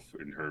really a wolf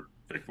in her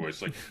fake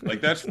voice.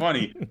 Like that's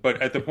funny.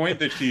 But at the point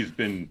that she's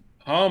been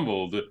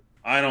humbled,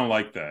 I don't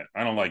like that.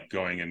 I don't like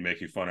going and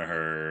making fun of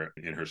her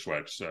in her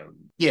sweats.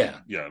 Yeah,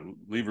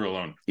 leave her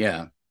alone.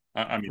 Yeah.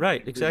 I mean,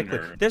 right, exactly.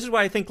 This is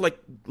why I think,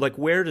 like,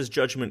 where does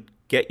judgment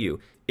get you?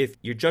 If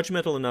you're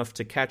judgmental enough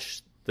to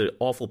catch the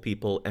awful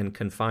people and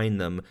confine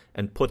them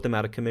and put them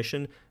out of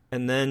commission,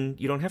 and then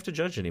you don't have to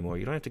judge anymore.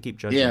 You don't have to keep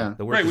judging. Yeah.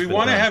 Right. We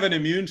want to have an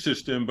immune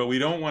system, but we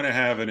don't want to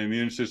have an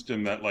immune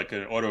system that like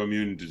an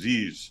autoimmune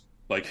disease.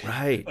 We want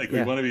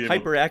to be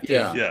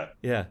hyperactive.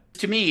 Yeah.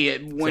 To me,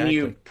 when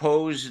you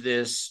pose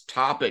this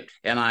topic,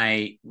 and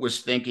I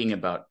was thinking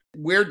about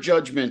where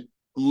judgment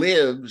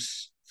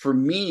lives for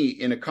me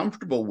in a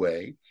comfortable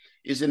way,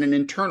 is in an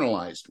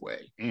internalized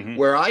way,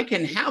 where I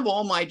can have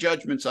all my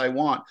judgments I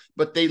want,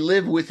 but they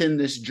live within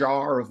this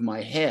jar of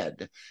my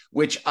head,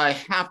 which I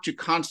have to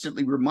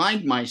constantly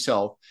remind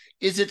myself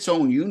is its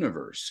own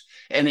universe.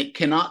 And it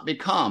cannot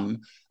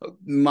become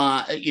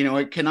my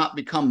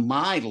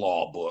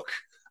law book,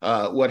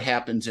 what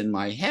happens in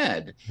my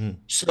head.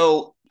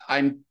 So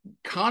I'm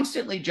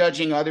constantly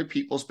judging other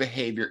people's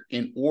behavior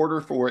in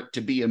order for it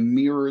to be a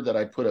mirror that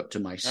I put up to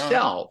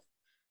myself.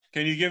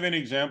 Can you give an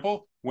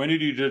example? When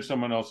did you judge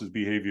someone else's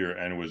behavior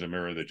and it was a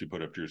mirror that you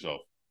put up to yourself?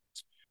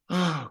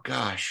 Oh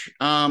gosh.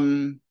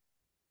 I'm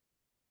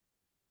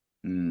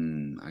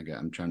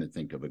trying to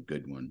think of a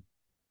good one.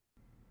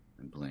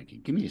 I'm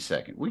blanking. Give me a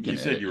second. You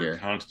said you were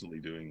constantly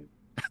doing it.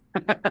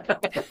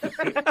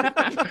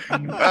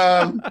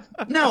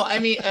 No, I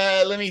mean,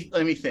 let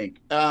me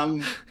think.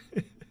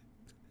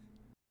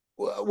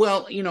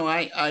 Well,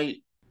 I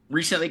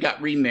recently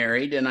got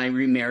remarried, and I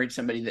remarried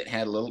somebody that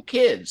had little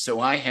kids. So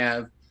I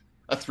have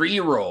a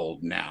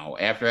 3-year-old now.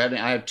 I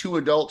have 2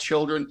 adult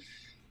children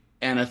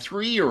and a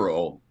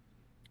 3-year-old,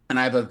 and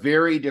I have a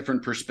very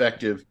different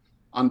perspective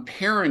on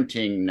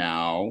parenting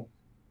now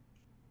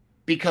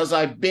because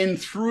I've been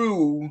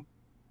through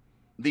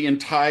the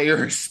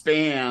entire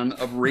span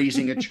of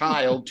raising a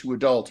child to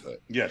adulthood.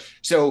 Yes.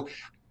 So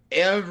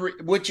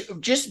which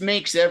just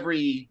makes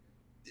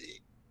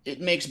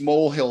makes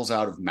molehills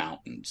out of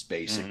mountains,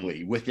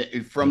 basically,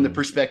 from the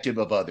perspective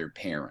of other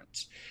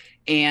parents.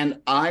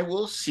 And I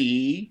will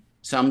see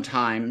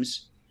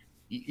sometimes,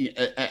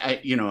 I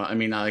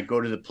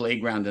go to the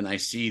playground and I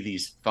see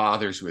these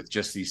fathers with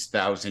just these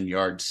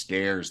 1,000-yard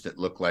stares that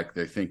look like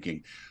they're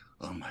thinking,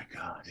 oh my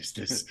God, is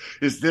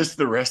this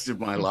the rest of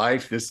my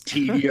life? This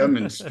tedium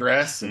and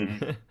stress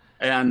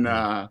and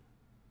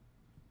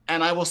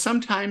I will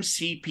sometimes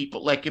see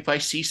people, like if I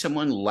see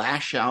someone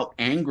lash out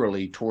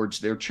angrily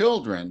towards their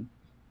children,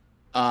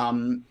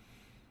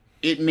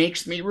 it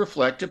makes me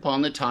reflect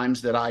upon the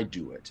times that I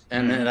do it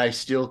and that I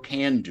still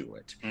can do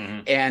it.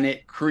 And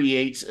it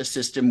creates a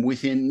system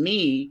within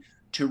me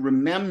to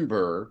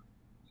remember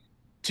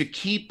to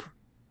keep,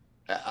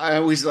 I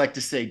always like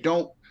to say,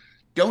 don't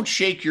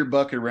shake your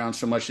bucket around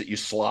so much that you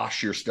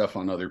slosh your stuff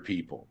on other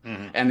people.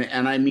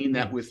 And I mean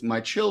that with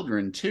my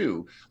children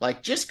too.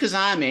 Like, just because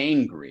I'm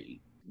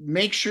angry,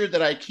 make sure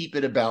that I keep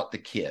it about the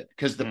kid,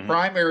 because the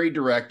primary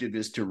directive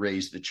is to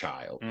raise the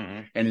child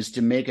and is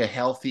to make a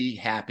healthy,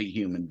 happy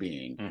human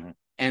being.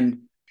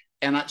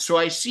 So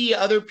I see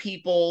other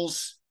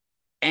people's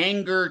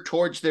anger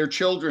towards their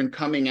children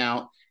coming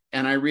out,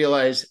 and I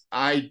realize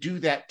I do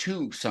that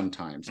too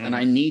sometimes, and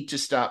I need to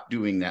stop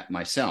doing that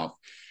myself.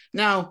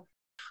 Now,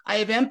 I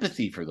have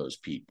empathy for those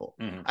people.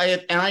 I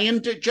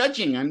am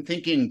judging. I'm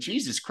thinking,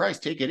 Jesus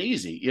Christ, take it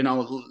easy.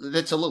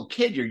 That's a little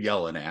kid you're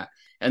yelling at.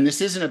 And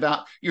this isn't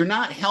about, you're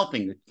not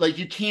helping. Like,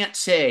 you can't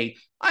say,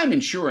 I'm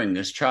ensuring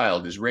this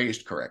child is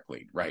raised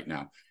correctly right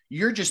now.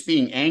 You're just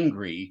being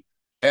angry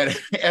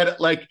at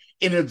like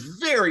in a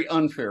very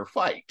unfair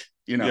fight,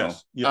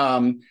 Yes.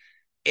 Yep.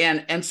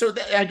 And so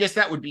I guess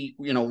that would be,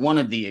 one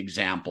of the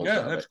examples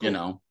of that's it,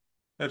 cool.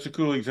 That's a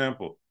cool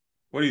example.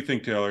 What do you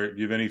think, Taylor? Do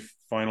you have any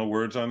final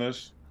words on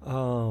this?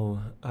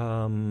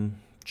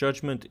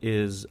 Judgment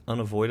is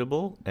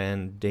unavoidable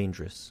and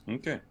dangerous.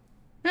 Okay.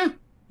 Yeah.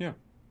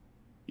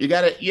 You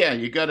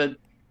gotta,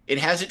 it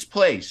has its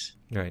place.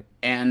 Right.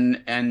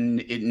 And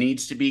it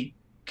needs to be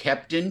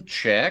kept in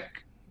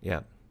check.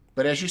 Yeah.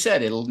 But as you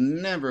said, it'll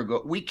never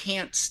go. We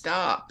can't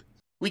stop.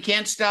 We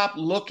can't stop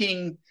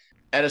looking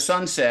at a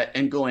sunset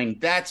and going,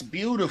 that's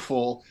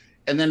beautiful,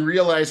 and then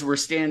realize we're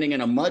standing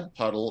in a mud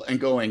puddle and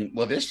going,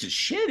 well, this is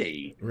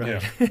shitty.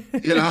 Right.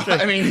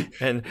 I mean,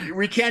 and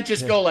we can't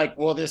just go like,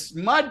 well, this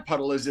mud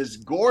puddle is as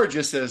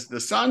gorgeous as the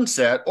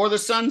sunset, or the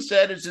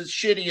sunset is as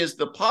shitty as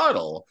the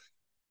puddle.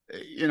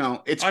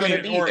 It's going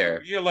to be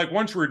there. Yeah, like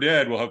once we're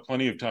dead, we'll have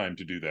plenty of time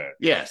to do that.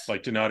 Yes.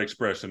 Like to not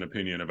express an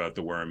opinion about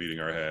the worm eating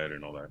our head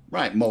and all that.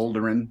 Right,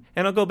 moldering.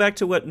 And I'll go back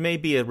to what may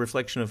be a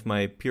reflection of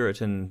my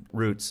Puritan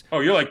roots. Oh,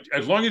 you're like,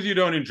 as long as you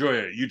don't enjoy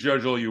it, you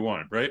judge all you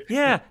want, right?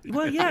 Yeah.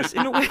 Well, yes,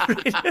 in a way.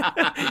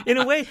 In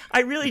a way, I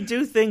really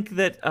do think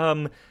that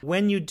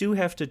when you do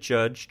have to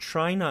judge,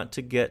 try not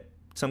to get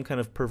some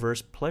kind of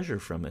perverse pleasure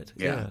from it.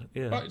 Yeah.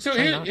 So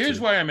here's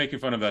why I'm making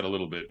fun of that a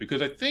little bit,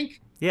 because I think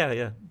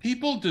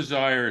people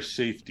desire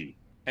safety.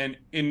 And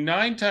in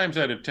 9 times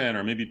out of 10,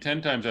 or maybe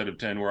 10 times out of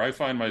 10, where I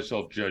find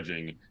myself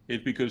judging,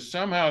 it's because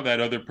somehow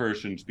that other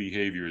person's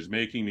behavior is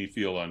making me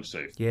feel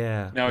unsafe.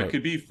 Yeah. Now, it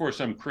could be for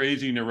some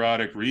crazy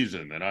neurotic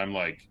reason, and I'm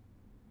like,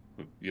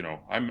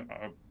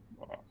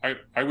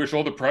 I wish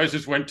all the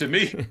prizes went to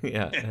me.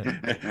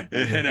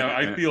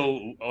 I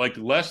feel like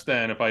less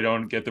than if I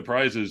don't get the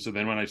prizes. So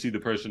then when I see the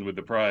person with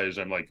the prize,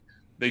 I'm like,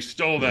 they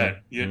stole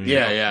that.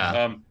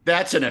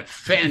 That's an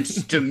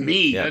offense to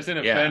me. That's an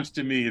offense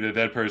to me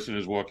that person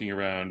is walking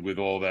around with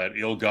all that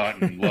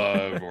ill-gotten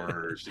love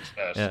or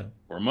success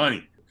or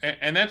money.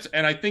 And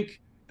I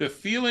think the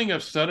feeling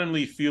of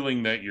suddenly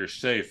feeling that you're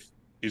safe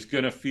is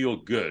going to feel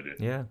good.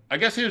 Yeah. I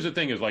guess here's the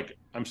thing is like,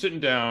 I'm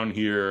sitting down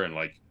here and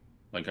like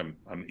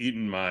I'm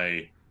eating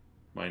my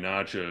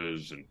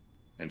nachos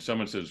and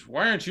someone says,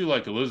 why aren't you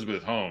like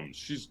Elizabeth Holmes?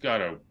 She's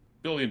got $1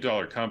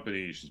 billion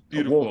company. She's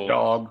beautiful. A wolf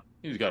dog.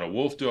 He's got a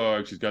wolf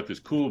dog. She's got this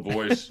cool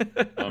voice.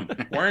 Why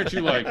aren't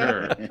you like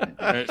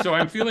her? So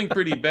I'm feeling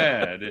pretty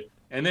bad.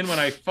 And then when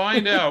I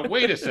find out,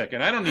 wait a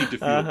second, I don't need to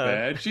feel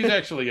bad. She's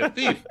actually a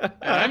thief, and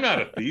I'm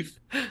not a thief.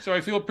 So I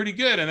feel pretty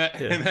good, and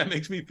that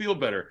makes me feel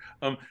better.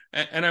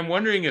 And I'm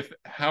wondering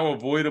how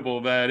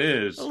avoidable that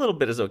is. A little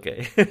bit is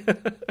okay.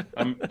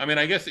 I mean,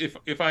 I guess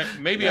if I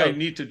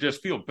need to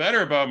just feel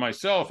better about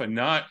myself and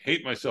not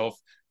hate myself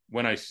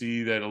when I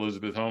see that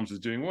Elizabeth Holmes is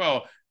doing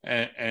well.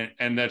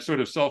 And that sort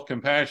of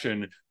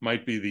self-compassion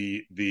might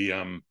be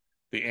the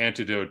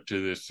antidote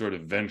to this sort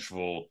of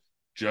vengeful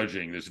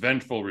judging, this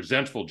vengeful,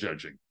 resentful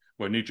judging,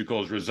 what Nietzsche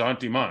calls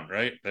ressentiment,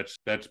 right?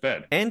 That's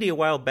bad. Andy a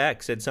while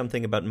back said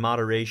something about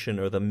moderation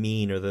or the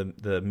mean or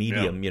the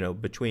medium,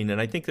 between,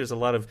 and I think there's a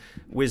lot of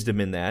wisdom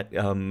in that.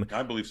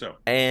 I believe so.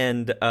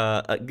 And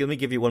let me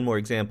give you one more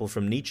example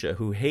from Nietzsche,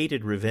 who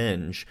hated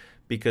revenge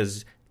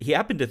because he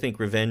happened to think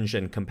revenge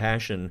and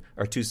compassion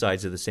are two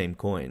sides of the same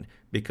coin.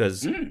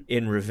 Because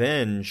in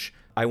revenge,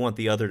 I want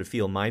the other to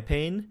feel my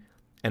pain,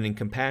 and in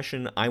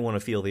compassion, I want to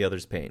feel the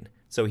other's pain.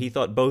 So he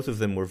thought both of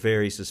them were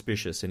very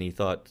suspicious, and he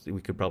thought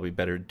we could probably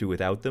better do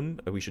without them,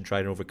 or we should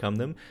try to overcome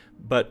them.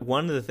 But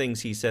one of the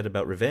things he said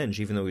about revenge,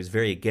 even though he was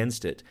very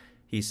against it,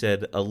 he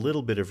said a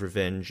little bit of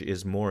revenge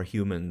is more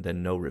human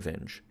than no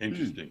revenge.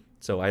 Interesting.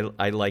 So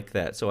I like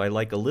that. So I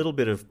like a little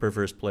bit of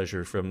perverse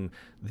pleasure from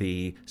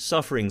the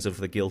sufferings of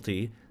the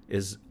guilty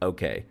is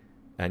okay.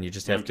 And you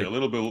just have to a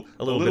little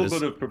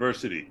bit of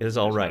perversity is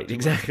all right.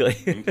 Exactly.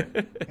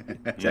 Okay.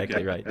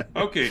 Exactly right.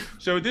 Okay,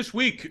 so this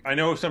week I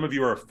know some of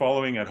you are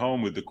following at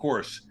home with the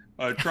course.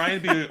 Try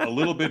and be a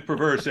little bit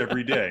perverse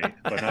every day,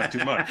 but not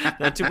too much.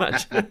 Not too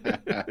much.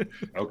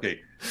 Okay.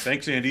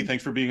 Thanks, Andy.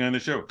 Thanks for being on the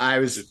show. I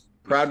was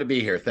proud to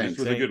be here. Thanks.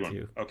 This was a good one.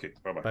 You. Okay.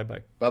 Bye-bye.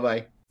 Bye-bye.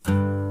 Bye-bye.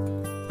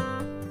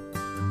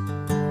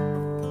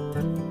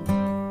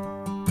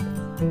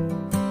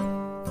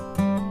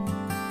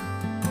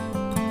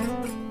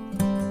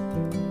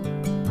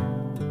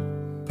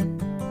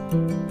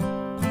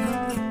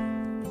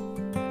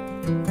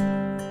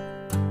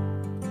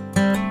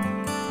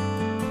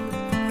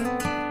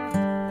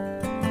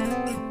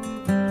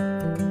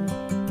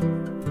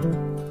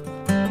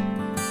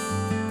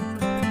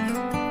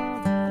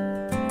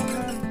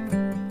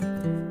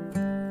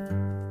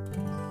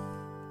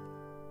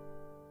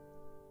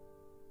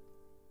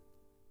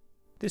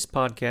 This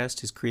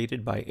podcast is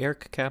created by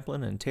Eric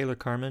Kaplan and Taylor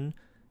Carman.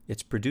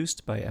 It's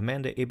produced by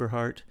Amanda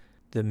Eberhardt.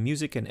 The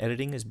music and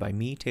editing is by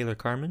me, Taylor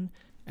Carman,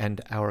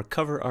 and our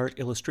cover art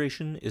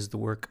illustration is the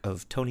work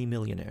of Tony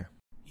Millionaire.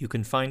 You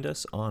can find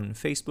us on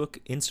Facebook,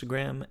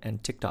 Instagram,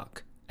 and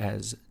TikTok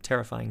as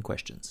Terrifying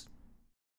Questions.